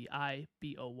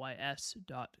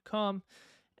 PODIBOYS.com.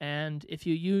 And if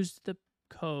you use the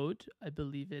code, I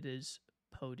believe it is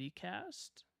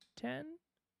PODCAST10,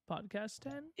 podcast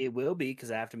 10. It will be because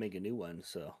I have to make a new one.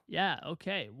 So Yeah.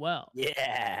 Okay. Well.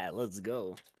 yeah, let's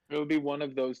go. It'll be one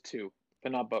of those two,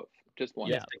 but not both. Just one.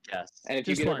 Yeah. And if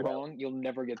you Just get one. it wrong, you'll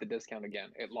never get the discount again.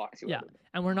 It locks you Yeah. out of it.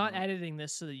 And we're not editing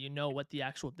this so that you know what the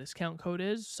actual discount code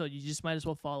is. So you just might as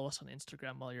well follow us on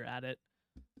Instagram while you're at it.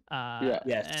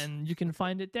 Yes. And you can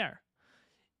find it there.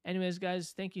 Anyways,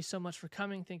 guys, thank you so much for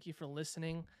coming. Thank you for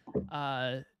listening.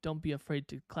 Don't be afraid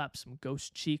to clap some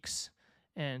ghost cheeks.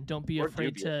 And don't be Or do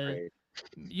afraid be to. afraid.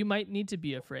 You might need to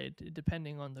be afraid,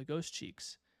 depending on the ghost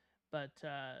cheeks. But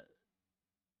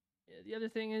the other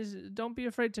thing is, don't be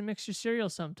afraid to mix your cereal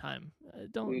sometime.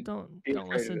 Don't Be afraid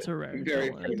listen of to it. Rare. Be very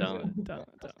Don't, afraid of it.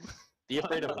 don't. Be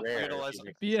afraid of rare. Utilize- if you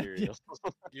make Yeah, cereal.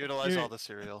 Utilize You're- all the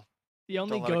cereal. The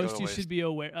only Don't let it go ghost to you should waste. be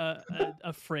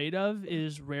afraid of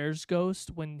is Rare's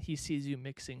ghost when he sees you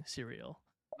mixing cereal.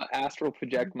 Astral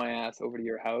project my ass over to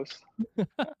your house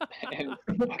and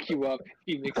fuck you up if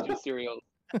you mix your cereals.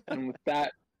 And with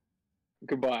that,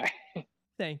 goodbye.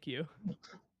 Thank you.